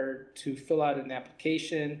are to fill out an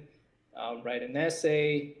application, write an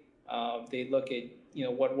essay. They look at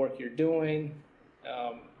what work you're doing,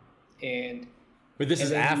 and But this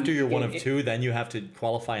is after you're one of it, two, then you have to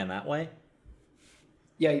qualify in that way?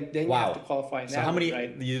 Yeah, then you Wow. have to qualify in that. So how many?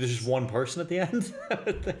 Right? There's just one person at the end, I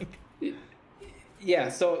would think. Yeah.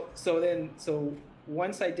 So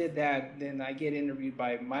once I did that, then I get interviewed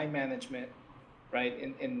by my management,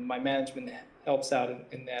 right? And my management helps out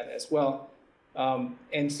in that as well.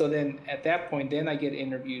 And so then at that point, then I get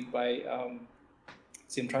interviewed by.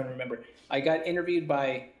 See, I'm trying to remember. I got interviewed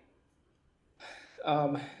by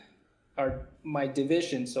my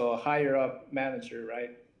division, so a higher up manager,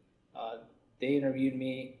 right? They interviewed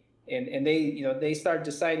me, and they start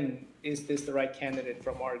deciding, is this the right candidate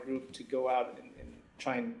from our group to go out and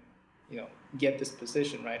try and get this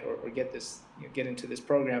position, right, or get this get into this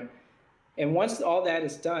program. And once all that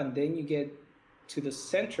is done, then you get to the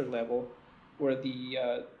center level, where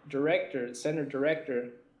the center director,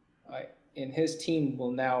 and his team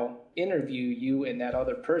will now interview you and that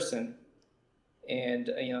other person, and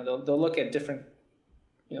they'll look at different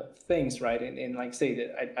things, right? And like say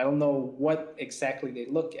that I don't know what exactly they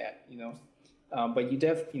look at, but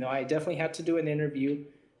I definitely had to do an interview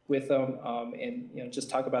with them, and just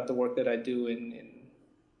talk about the work that I do and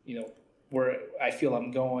where I feel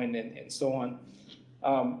I'm going and so on.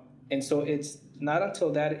 And so it's not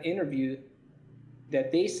until that interview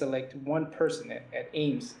that they select one person at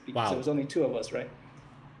Ames, because Wow. there was only 2 of us, right?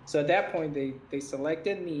 So at that point they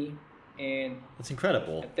selected me, and That's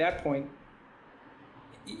incredible. at that point,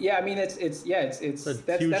 yeah, I mean it's a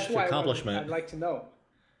that's huge why accomplishment. I'd like to know.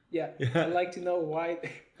 Yeah, Yeah. I'd like to know why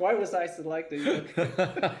was I selected?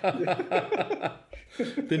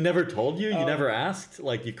 They never told you? You never Um, asked?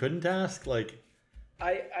 Like you couldn't ask? Like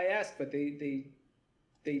I asked, but they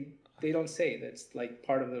don't say. That's like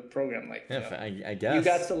part of the program. Like yeah, I guess. you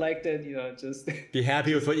got selected. Just be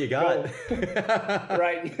happy with what you got.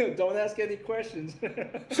 right. Don't ask any questions.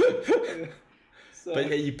 So,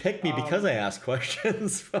 But you picked me because I asked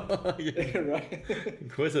questions. right.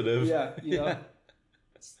 Inquisitive. Yeah.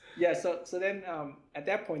 Yeah. So then at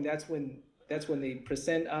that point, that's when they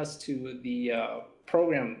present us to the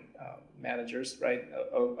program managers, right,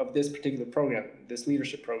 of this particular program, this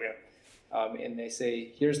leadership program, and they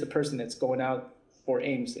say, here's the person that's going out for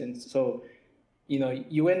Ames, and so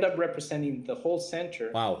you end up representing the whole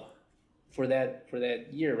center. Wow. For that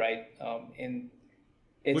year, right? And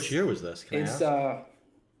Which year was this? Can I ask?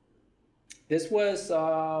 This was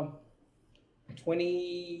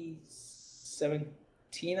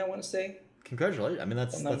 2017, I want to say. Congratulations! I mean,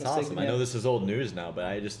 that's mistaken, awesome. I know yeah. this is old news now,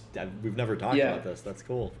 but we've never talked Yeah. about this. That's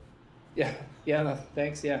cool. Yeah. No,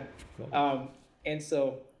 thanks. Yeah. Cool. And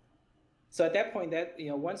so at that point, that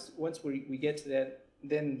once we get to that,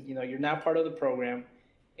 then you're now part of the program,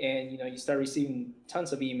 and you start receiving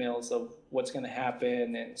tons of emails of what's going to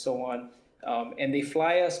happen and so on, and they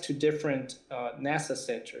fly us to different NASA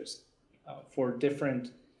centers for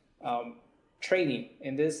different training.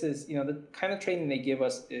 And this is the kind of training they give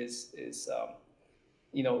us is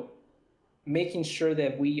making sure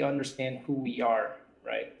that we understand who we are,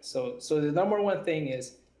 right? So the number one thing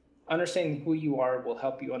is understanding who you are will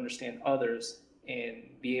help you understand others and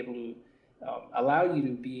be able to allow you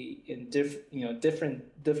to be in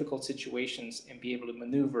different difficult situations and be able to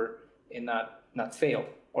maneuver and not fail.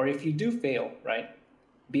 Or if you do fail, right,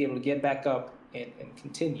 be able to get back up and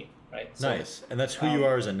continue, right? So, Nice. And that's who you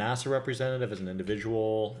are as a NASA representative, as an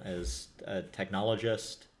individual, as a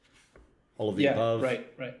technologist, all of the above? Right.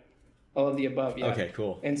 All of the above, yeah. Okay,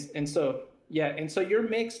 cool. And so you're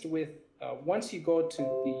mixed with, once you go to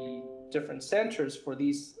the different centers for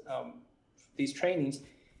these trainings,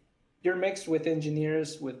 you're mixed with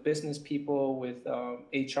engineers, with business people, with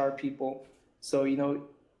HR people. So,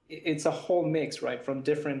 it's a whole mix, right, from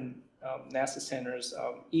different NASA centers.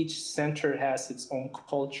 Each center has its own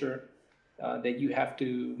culture that you have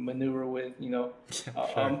to maneuver with,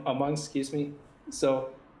 excuse me. So,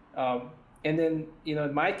 and then,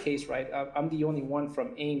 in my case, right, I'm the only one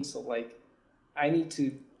from Ames. So like, I need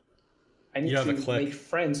to make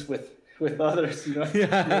friends with others,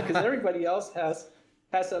 because everybody else has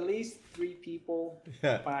has at least 3 people,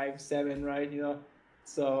 Yeah. 5, 7, right?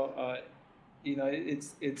 So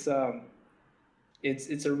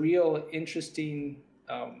it's a real interesting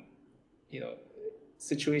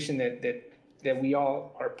situation that we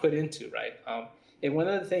all are put into, right? And one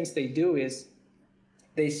of the things they do is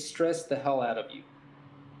they stress the hell out of you.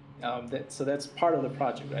 So that's part of the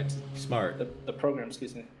project, right? Smart. The program,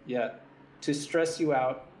 excuse me. Yeah, to stress you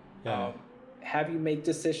out, Yeah. have you make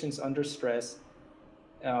decisions under stress,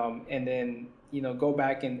 and then go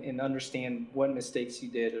back and understand what mistakes you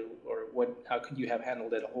did, or how could you have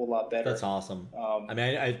handled it a whole lot better. That's awesome. I mean,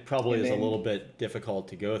 it probably is a little bit difficult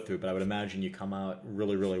to go through, but I would imagine you come out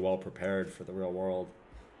really, really well prepared for the real world.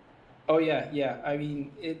 Oh yeah. I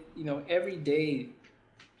mean, every day,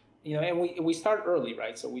 and we start early,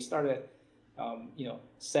 right? So we start at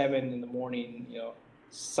 7 in the morning,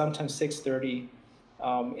 sometimes 6:30.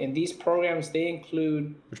 And these programs, they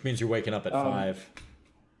include, which means you're waking up at 5.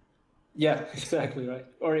 Yeah, exactly, right.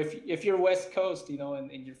 Or if you're West Coast,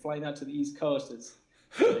 and you're flying out to the East Coast, it's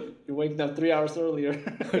you're waking up 3 hours earlier.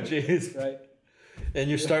 Oh, jeez. Right. And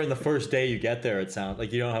you're starting the first day you get there. It sounds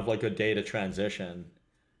like you don't have like a day to transition.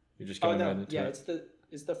 You're just going right into it.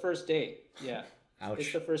 It's the first day. Yeah. Ouch.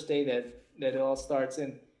 It's the first day that it all starts.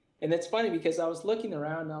 And it's funny because I was looking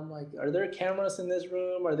around and I'm like, are there cameras in this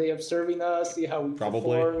room? Are they observing us? See how we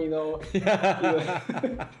perform,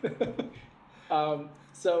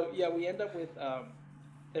 So yeah, we end up with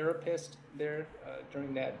therapists there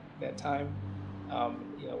during that time.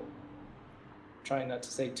 Trying not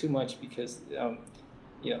to say too much because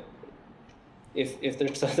if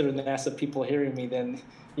there's other NASA people hearing me, then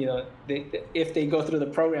if they go through the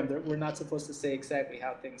program, we're not supposed to say exactly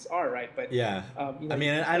how things are, right? But yeah, I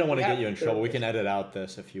mean, I don't want to get you in trouble. We can edit out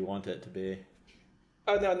this if you want it to be.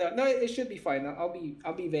 Oh no, it should be fine. I'll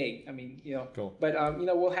be vague. I mean, Cool. But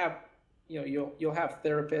we'll have you'll have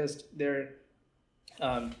therapists there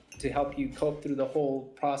to help you cope through the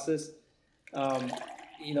whole process.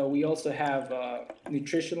 We also have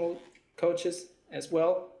nutritional coaches as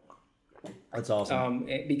well. That's awesome.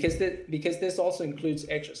 Because this also includes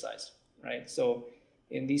exercise, right? So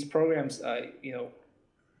in these programs,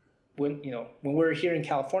 when we're here in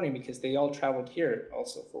California, because they all traveled here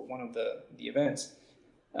also for one of the events,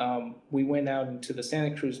 we went out into the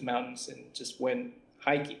Santa Cruz Mountains and just went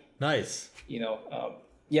hiking. Nice.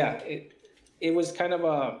 It was kind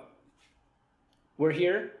of we're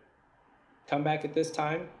here, come back at this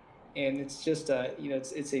time, and it's just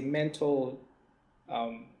it's a mental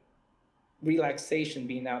relaxation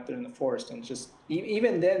being out there in the forest. And just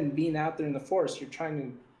even then, being out there in the forest,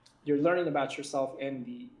 you're learning about yourself and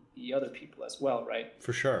the other people as well, right?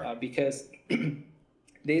 For sure. Because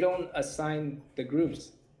they don't assign the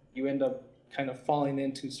groups. You end up kind of falling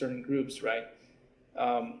into certain groups, right?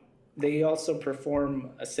 They also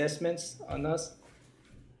perform assessments on us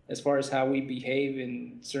as far as how we behave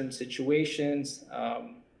in certain situations,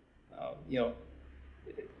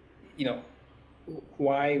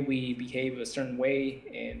 why we behave a certain way,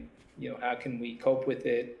 and how can we cope with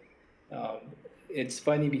it. It's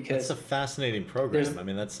funny because it's a fascinating program. I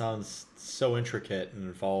mean, that sounds so intricate and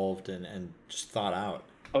involved and just thought out.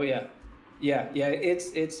 Oh yeah.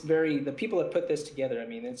 It's very, the people that put this together, I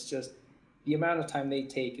mean, it's just the amount of time they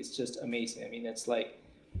take is just amazing. I mean, it's like,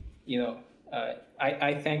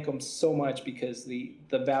 I thank them so much because the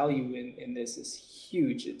value in this is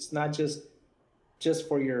huge. It's not just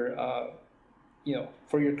for your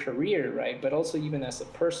for your career, right? But also even as a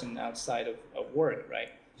person outside of work, right?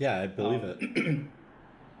 Yeah, I believe it.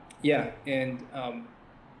 Yeah, and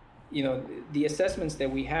the assessments that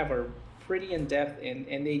we have are pretty in depth,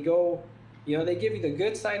 and they go, they give you the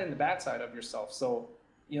good side and the bad side of yourself. So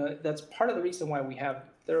that's part of the reason why we have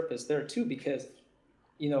therapists there too, because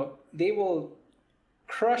they will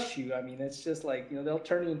crush you. I mean, it's just like they'll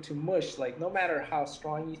turn you into mush. Like no matter how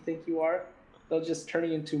strong you think you are, they'll just turn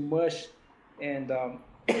you into mush. And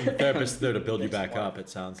the therapist there to build you back up, it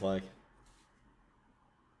sounds like.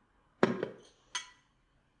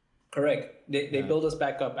 Correct. They build us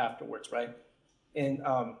back up afterwards, right? And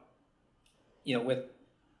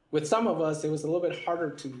with some of us, it was a little bit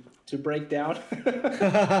harder to break down.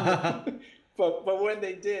 but when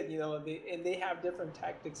they did, they have different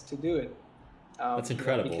tactics to do it. That's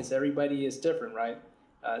incredible. Because everybody is different, right?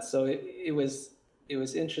 So it was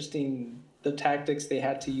interesting, the tactics they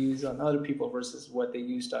had to use on other people versus what they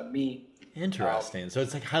used on me. Interesting. So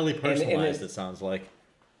it's like highly personalized, it sounds like.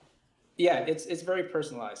 Yeah, it's very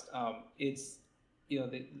personalized. It's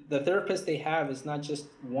the therapist they have is not just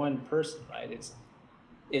one person, right?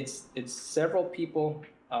 It's several people,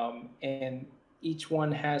 and each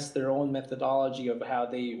one has their own methodology of how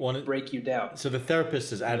they break you down. So the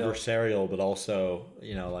therapist is adversarial, but also,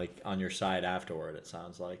 like on your side afterward, it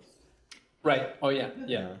sounds like. Right. Oh yeah.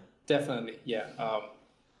 Definitely. Yeah.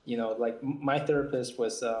 Like my therapist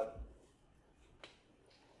was,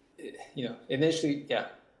 initially,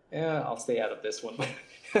 I'll stay out of this one,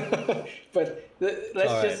 but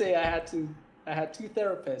let's just say I had two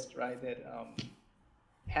therapists, right, that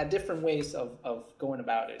had different ways of going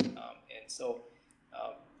about it, and so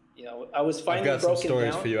I was finally broken down. I've got some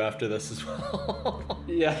stories for you after this as well.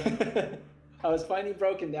 Yeah. I was finally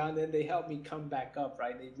broken down, then they helped me come back up,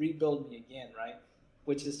 right? They rebuild me again, right?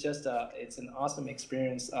 Which is just it's an awesome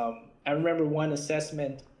experience. I remember one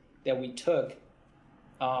assessment that we took.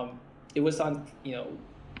 It was on,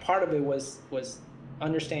 part of it was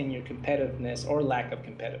understanding your competitiveness or lack of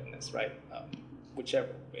competitiveness, right?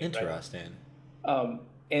 Whichever way. Interesting. Right?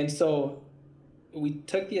 And so we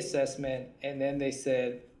took the assessment, and then they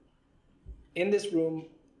said, in this room,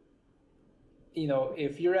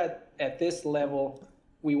 if you're at this level,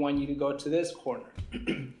 we want you to go to this corner.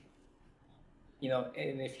 And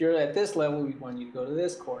if you're at this level, we want you to go to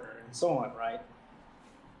this corner, and so on, right?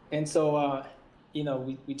 And so,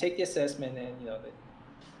 we take the assessment, and, the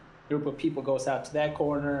group of people goes out to that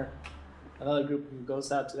corner, another group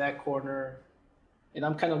goes out to that corner, and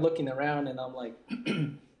I'm kind of looking around, and I'm like,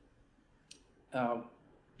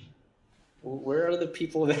 where are the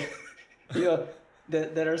people that,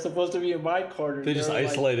 that are supposed to be in my corner? They just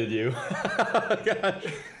isolated you.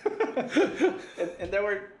 and there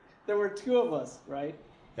were two of us, right?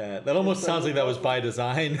 Yeah, that almost sounds like that was by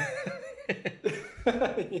design.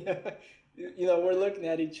 Yeah. We're looking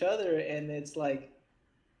at each other, and it's like,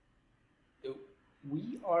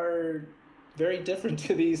 we are very different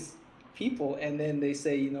to these people. And then they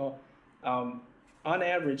say, on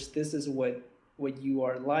average, this is what you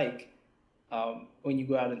are like when you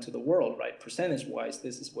go out into the world, right? Percentage-wise,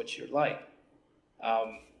 this is what you're like.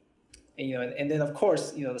 And then of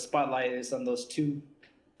course, the spotlight is on those two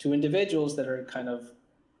individuals that are kind of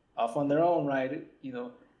off on their own, right?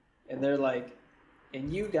 And they're like,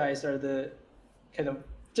 and you guys are the kind of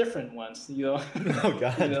different ones, Oh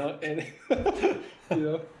God. And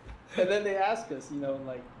and then they ask us,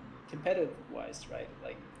 like, competitive wise, right?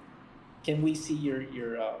 Like, can we see your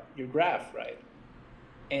graph, right?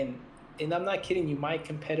 And I'm not kidding you, my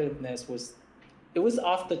competitiveness was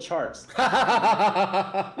off the charts.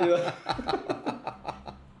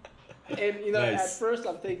 And nice. At first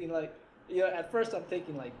I'm thinking like,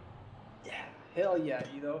 yeah, hell yeah,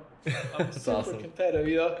 I'm super awesome.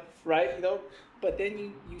 competitive, right? But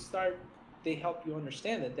then you start, they help you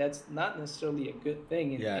understand that that's not necessarily a good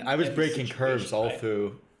thing. In I was breaking curves all right?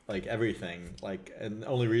 through, like, everything, like, and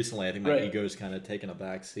only recently I think my ego's kind of taken a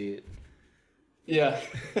back seat. Yeah.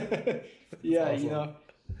 Yeah.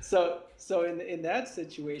 Awesome. So in that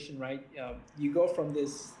situation, right, you go from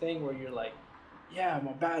this thing where you're like, yeah, I'm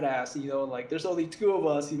a badass, like there's only two of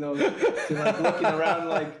us, to like looking around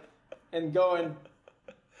like and going,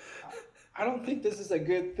 I don't think this is a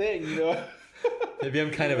good thing, Maybe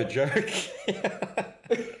I'm kind of a jerk.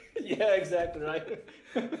 Yeah, exactly, right.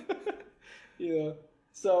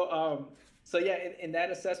 So yeah, in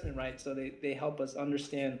that assessment, right, so they help us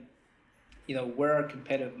understand, where our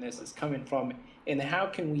competitiveness is coming from, and how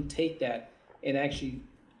can we take that and actually,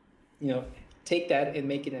 take that and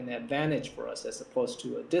make it an advantage for us as opposed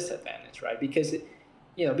to a disadvantage, right? Because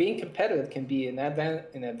being competitive can be an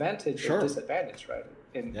advantage Sure. or disadvantage, right?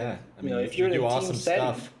 And Yeah, I mean, if you're in do a team awesome setting,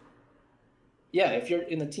 stuff. yeah, if you're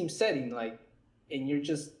in a team setting, like, and you're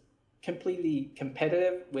just completely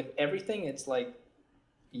competitive with everything, it's like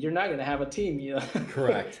you're not gonna have a team,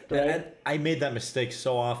 Correct. Right? And I made that mistake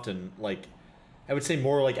so often. Like, I would say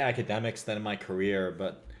more like academics than in my career,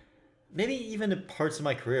 but maybe even in parts of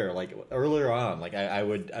my career, like earlier on, like I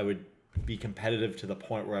would be competitive to the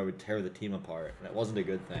point where I would tear the team apart, and it wasn't a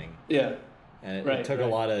good thing. Yeah. And it took a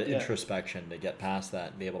lot of introspection to get past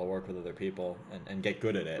that and be able to work with other people and get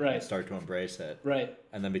good at it and start to embrace it. Right.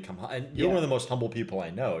 And then become, and you're one of the most humble people I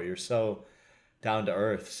know. You're so down to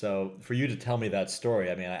earth. So for you to tell me that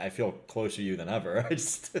story, I mean, I feel closer to you than ever.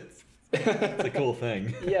 It's a cool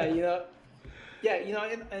thing. Yeah.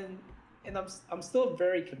 And I'm still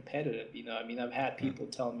very competitive, I mean, I've had people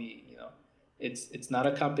tell me, it's not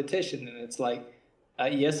a competition, and it's like,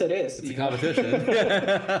 yes, it is. It's a competition.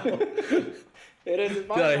 It is in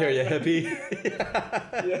my Did I hear mind. you, hippie?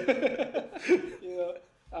 Yeah.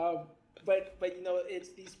 But it's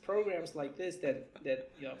these programs like this that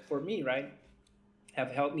for me, right,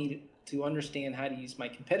 have helped me to understand how to use my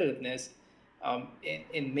competitiveness,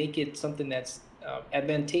 and make it something that's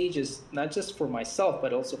advantageous, not just for myself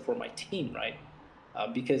but also for my team, right?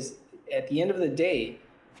 because at the end of the day,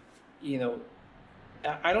 you know,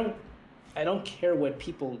 I don't care what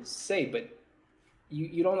people say, but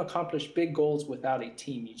you don't accomplish big goals without a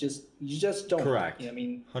team. You just don't. Correct. You know, I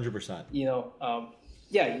mean, 100%. You know,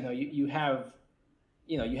 yeah, you know, you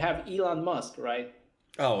have Elon Musk, right?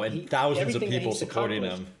 Oh, and thousands of everything that people he's supporting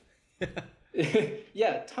him.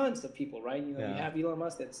 Yeah, tons of people, right? You know, you have Elon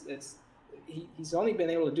Musk. He's only been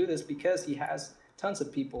able to do this because he has tons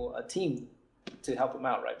of people, a team to help him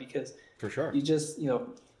out, right? Because For sure. you just, you know,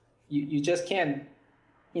 you just can't,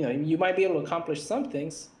 you know, you might be able to accomplish some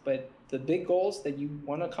things, but the big goals that you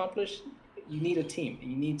want to accomplish, you need a team.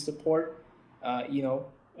 You need support, you know,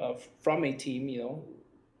 from a team, you know,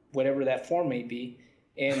 whatever that form may be.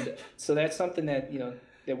 And so that's something that, you know,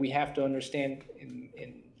 that we have to understand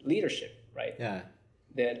in leadership, right? Yeah.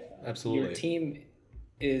 That absolutely. Your team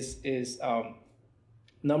is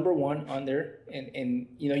number one on there, and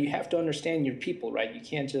you know, you have to understand your people, right? You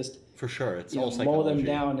can't just For sure. It's you all know, mow them psychology.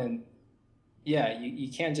 down, and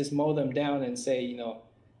you can't just mow them down and say, you know,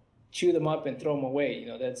 chew them up and throw them away. You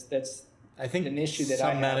know, that's I think an issue that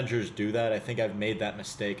some managers do that. I think I've made that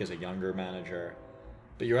mistake as a younger manager.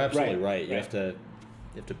 But you're absolutely right. You have to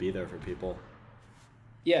be there for people.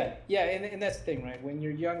 Yeah, and that's the thing, right? When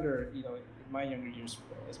you're younger, you know, in my younger years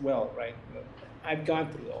as well, right? You know, I've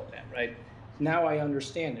gone through all that, right? Now I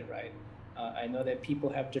understand it, right? I know that people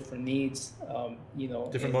have different needs, you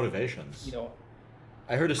know, different motivations. You know,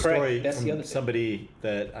 I heard a story from somebody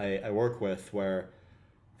that I work with where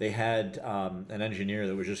they had an engineer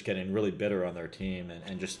that was just getting really bitter on their team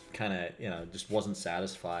and just kind of, you know, just wasn't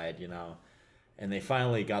satisfied, you know. And they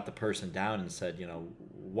finally got the person down and said, you know,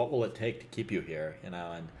 what will it take to keep you here, you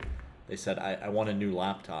know? And they said, I want a new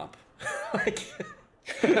laptop. Like,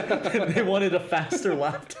 they wanted a faster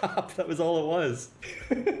laptop. That was all it was.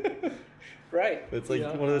 Right. It's like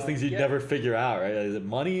one of those things you'd never figure out, right? Is it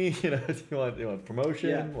money? You know, do you want promotion?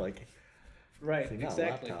 Yeah. Like, right.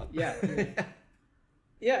 Exactly. Yeah.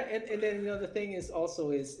 Yeah. And then, you know, the thing is also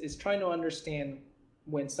is trying to understand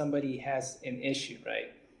when somebody has an issue,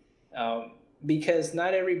 right? Because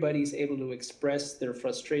not everybody's able to express their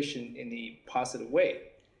frustration in a positive way,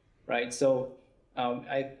 right? So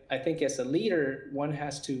I think as a leader, one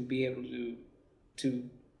has to be able to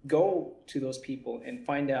go to those people and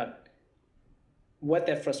find out what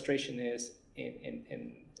that frustration is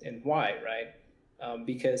and why, right?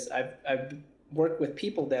 Because I've worked with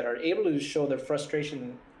people that are able to show their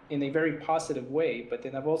frustration in a very positive way, but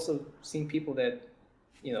then I've also seen people that,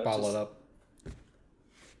 you know, bottle it up.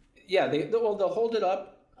 Yeah, they'll hold it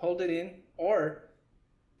up, hold it in, or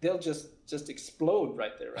they'll just explode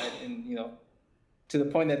right there, right? And, you know, to the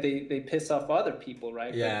point that they piss off other people,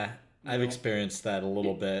 right? Yeah, but, I've experienced that a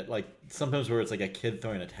little bit. Like sometimes where it's like a kid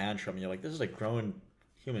throwing a tantrum, and you're like, this is a grown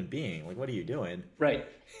human being. Like, what are you doing? Right,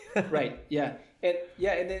 right, yeah. And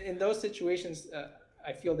then in those situations,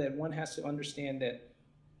 I feel that one has to understand that,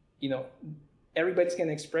 you know, everybody's going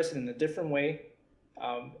to express it in a different way.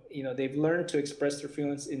 You know, they've learned to express their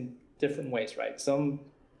feelings in different ways, right? Some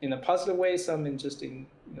in a positive way, some in just in,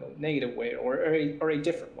 you know, negative way, or a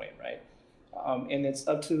different way, right? And it's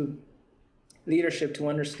up to leadership to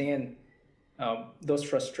understand those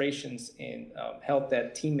frustrations and help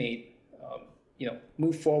that teammate, you know,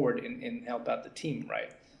 move forward and help out the team,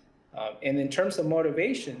 right? And in terms of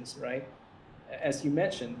motivations, right, as you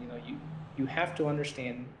mentioned, you know, you have to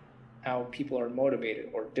understand how people are motivated,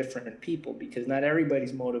 or different people, because not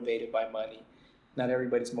everybody's motivated by money. Not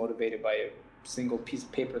everybody's motivated by a single piece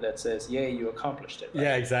of paper that says, yay, you accomplished it. Right?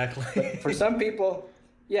 Yeah, exactly. But for some people,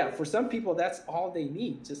 that's all they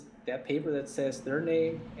need. Just that paper that says their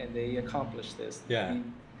name and they accomplished this. Yeah. I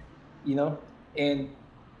mean, you know, and,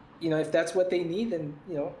 you know, if that's what they need, then,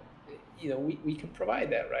 you know, we can provide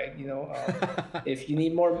that, right? You know, if you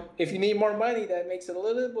need more money, that makes it a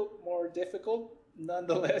little bit more difficult.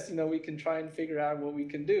 Nonetheless, you know, we can try and figure out what we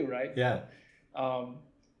can do, right? Yeah.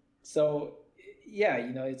 So yeah,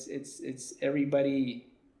 you know, it's everybody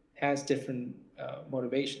has different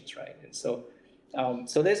motivations, right? And so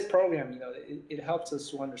so this program, you know, it helps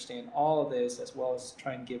us to understand all of this, as well as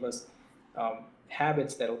try and give us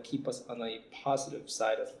habits that'll keep us on a positive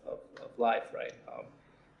side of life, right?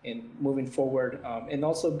 And moving forward, and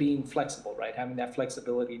also being flexible, right? Having that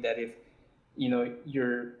flexibility that if, you know,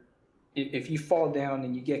 if you fall down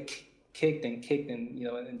and you get kicked and you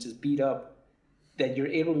know, and just beat up, that you're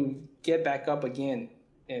able to get back up again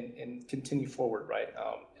and continue forward, right?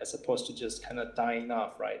 As opposed to just kind of dying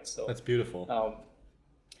off, right? So that's beautiful.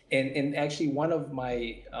 And actually one of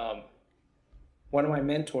my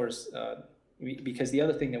mentors, because the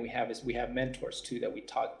other thing that we have is we have mentors too that we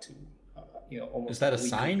talk to, almost Is that on a weekly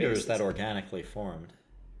assigned or is basis. that organically formed?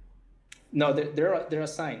 No, they're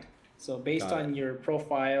assigned. So based Got on it. your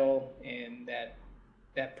profile and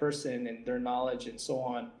that person and their knowledge and so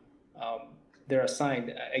on, they're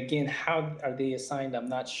assigned. Again, how are they assigned? I'm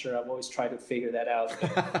not sure. I've always tried to figure that out.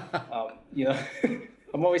 But,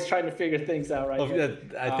 I'm always trying to figure things out, right? Well,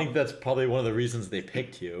 I think that's probably one of the reasons they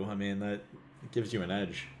picked you. I mean, that gives you an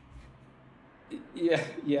edge. Yeah,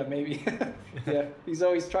 maybe. Yeah, he's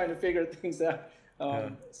always trying to figure things out. Yeah.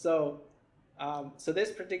 So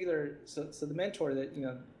this particular, so the mentor that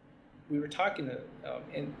we were talking to,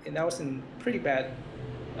 and I was in pretty bad,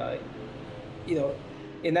 you know,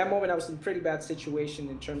 in that moment I was in pretty bad situation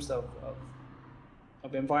in terms of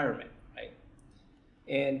environment, right?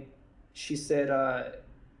 And she said,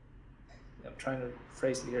 I'm trying to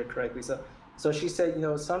phrase it here correctly. So she said,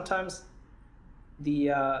 sometimes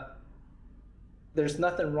there's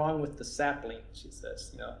nothing wrong with the sapling, she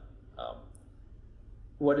says.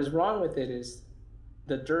 What is wrong with it is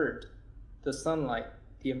the dirt, the sunlight,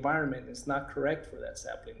 the environment is not correct for that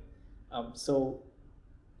sapling. So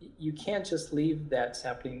you can't just leave that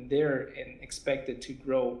sapling there and expect it to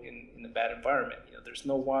grow in a bad environment. There's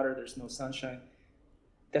no water, there's no sunshine.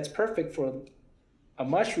 That's perfect for a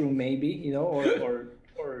mushroom maybe, or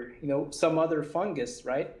some other fungus,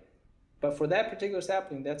 right? But for that particular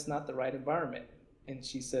sapling, that's not the right environment. And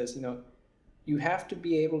she says, you have to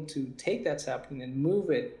be able to take that sapling and move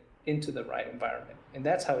it into the right environment, and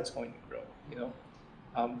that's how it's going to grow.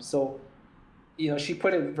 So she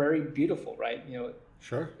put it very beautiful, right?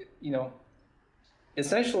 Sure.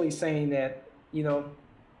 Essentially saying that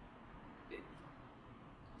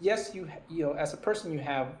yes, as a person you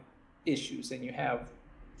have issues and you have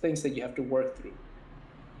things that you have to work through,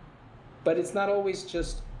 but it's not always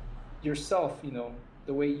just yourself,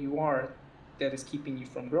 the way you are, that is keeping you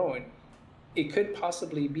from growing. It could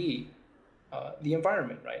possibly be the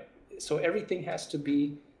environment, right? So everything has to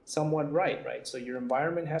be somewhat right? So your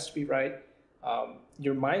environment has to be right.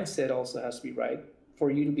 Your mindset also has to be right for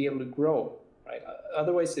you to be able to grow, right?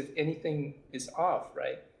 Otherwise, if anything is off,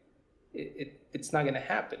 right, it's not going to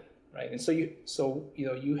happen, right? And so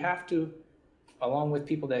you have to, along with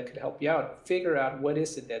people that could help you out, figure out what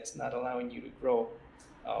is it that's not allowing you to grow,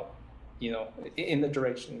 in the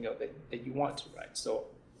direction that you want to, right? So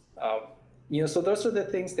so those are the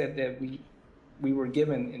things that we were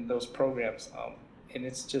given in those programs, and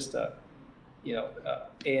it's just an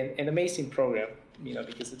amazing program,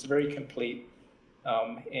 because it's very complete,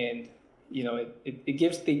 and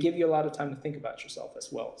they give you a lot of time to think about yourself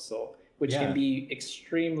as well. So which can be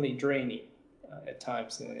extremely draining at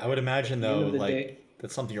times. I would imagine though, day,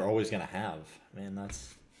 that's something you're always gonna have. Man,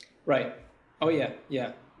 that's right. Oh yeah.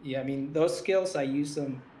 I mean, those skills, I use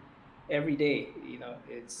them every day.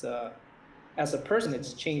 It's as a person,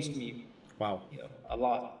 it's changed me. Wow. A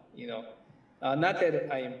lot. Not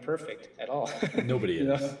that I am perfect at all. Nobody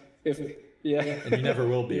is. And you never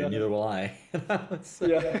will be, and neither will I.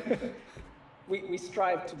 Yeah. We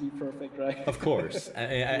strive to be perfect, right? Of course.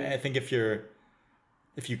 I think if you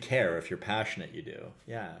care, if you're passionate, you do.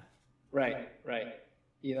 Yeah. Right.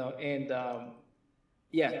 And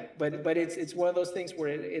but it's one of those things where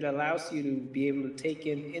it allows you to be able to take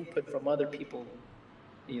in input from other people,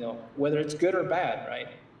 whether it's good or bad, right?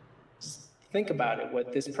 Just think about it,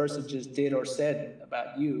 what this person just did or said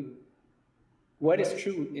about you. What is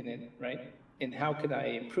true in it, right? And how can I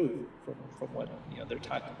improve from what they're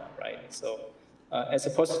talking about, right? So as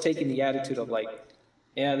opposed to taking the attitude of like,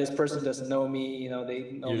 yeah, this person doesn't know me,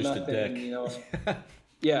 they know You're just nothing, a dick.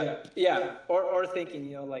 Yeah, or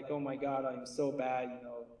thinking, like, oh my God, I'm so bad,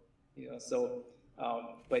 so,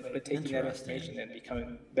 but taking that information and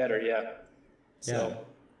becoming better, yeah. So,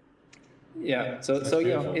 so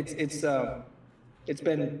it's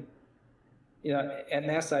been, at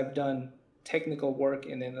NASA I've done technical work,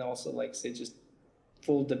 and then also, like say, just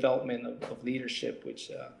full development of leadership,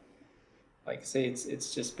 which, like I say,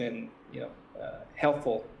 it's just been,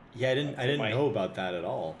 helpful. Yeah, I didn't know about that at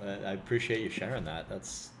all. I appreciate you sharing that.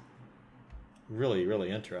 That's really,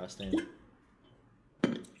 really interesting.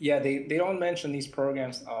 Yeah, they don't mention these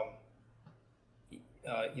programs.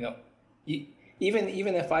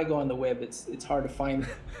 Even if I go on the web, it's hard to find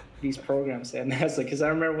these programs. And that's like, because I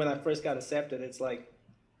remember when I first got accepted, it's like,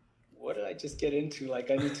 what did I just get into?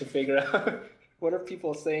 Like, I need to figure out what are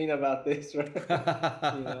people saying about this, right?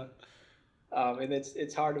 And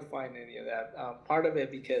it's hard to find any of that. Part of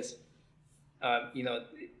it because,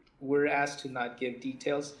 we're asked to not give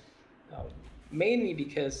details, mainly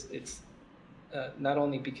because it's not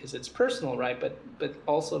only because it's personal, right, but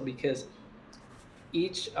also because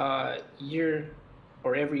each year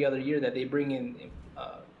or every other year that they bring in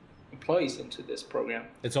employees into this program.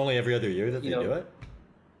 It's only every other year that they do it?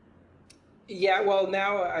 Yeah, well,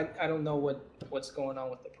 now I don't know what's going on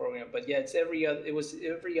with the program, but yeah, it was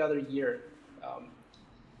every other year.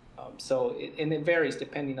 So it varies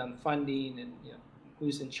depending on funding and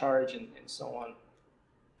who's in charge and so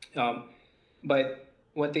on. But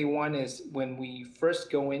what they want is, when we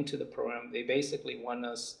first go into the program, they basically want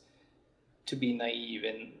us to be naive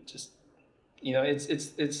and just,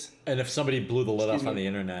 it's. And if somebody blew the lid off on the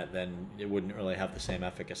internet, then it wouldn't really have the same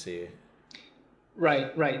efficacy.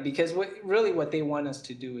 Right. Because what they want us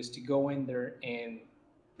to do is to go in there and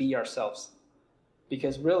be ourselves.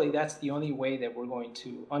 Because really, that's the only way that we're going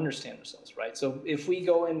to understand ourselves, right? So if we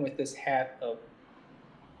go in with this hat of,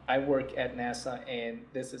 I work at NASA and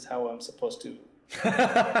this is how I'm supposed to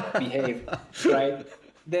behave, right?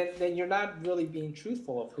 Then you're not really being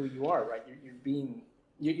truthful of who you are, right?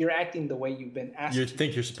 You're acting the way you've been asked. You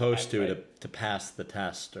think you're supposed to right? to pass the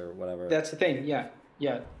test or whatever. That's the thing,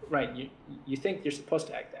 yeah, right. You think you're supposed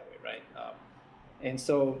to act that way, right? And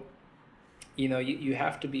so, you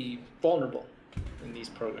have to be vulnerable in these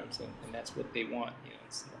programs, and that's what they want,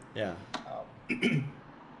 So, yeah.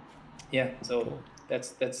 Yeah. So cool.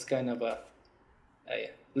 That's kind of a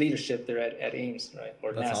leadership there at Ames, right,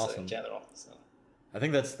 or that's NASA awesome. In general. So I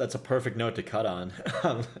think that's a perfect note to cut on.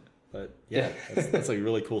 But yeah, that's a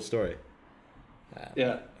really cool story.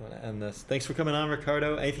 Yeah. I want to end this. Thanks for coming on,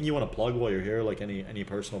 Ricardo. Anything you want to plug while you're here? Like any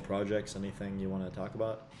personal projects? Anything you want to talk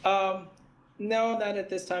about? No, not at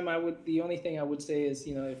this time. The only thing I would say is,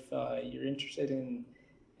 if you're interested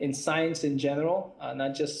in science in general,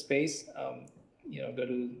 not just space, go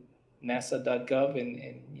to nasa.gov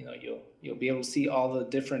and you'll be able to see all the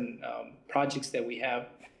different projects that we have,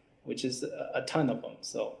 which is a ton of them.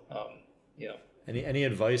 So, Any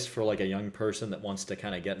advice for like a young person that wants to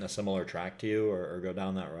kind of get in a similar track to you or go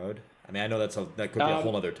down that road? I mean, I know that could be a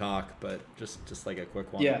whole other talk, but just like a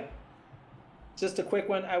quick one. Yeah. Just a quick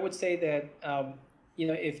one. I would say that,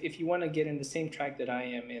 if you want to get in the same track that I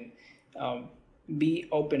am in, be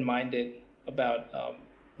open-minded about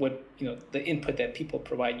what, the input that people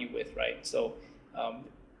provide you with, right? So,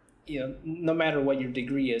 no matter what your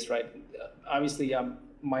degree is, right? Obviously,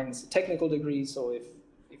 mine is a technical degree, so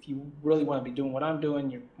if you really want to be doing what I'm doing,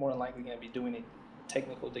 you're more than likely going to be doing a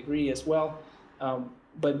technical degree as well.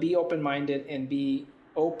 But be open-minded and be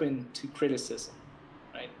open to criticism,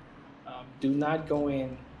 right? Do not go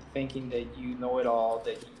in thinking that you know it all,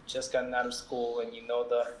 that you've just gotten out of school and you know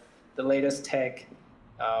the latest tech,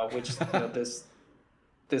 which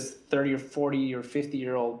this 30 or 40 or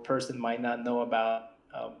 50-year-old person might not know about.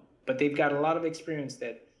 But they've got a lot of experience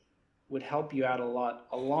that would help you out a lot,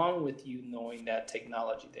 along with you knowing that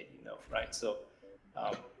technology that you know, right? So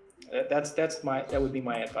that would be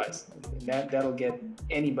my advice. That'll get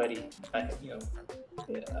anybody,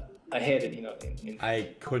 ahead. I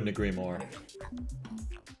couldn't agree more.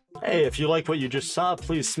 Hey, if you liked what you just saw,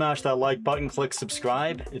 please smash that like button, click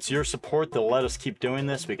subscribe. It's your support that'll let us keep doing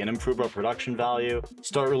this. We can improve our production value,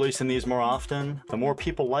 start releasing these more often. The more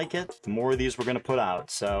people like it, the more of these we're going to put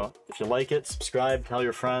out. So if you like it, subscribe, tell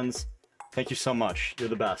your friends. Thank you so much. You're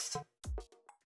the best.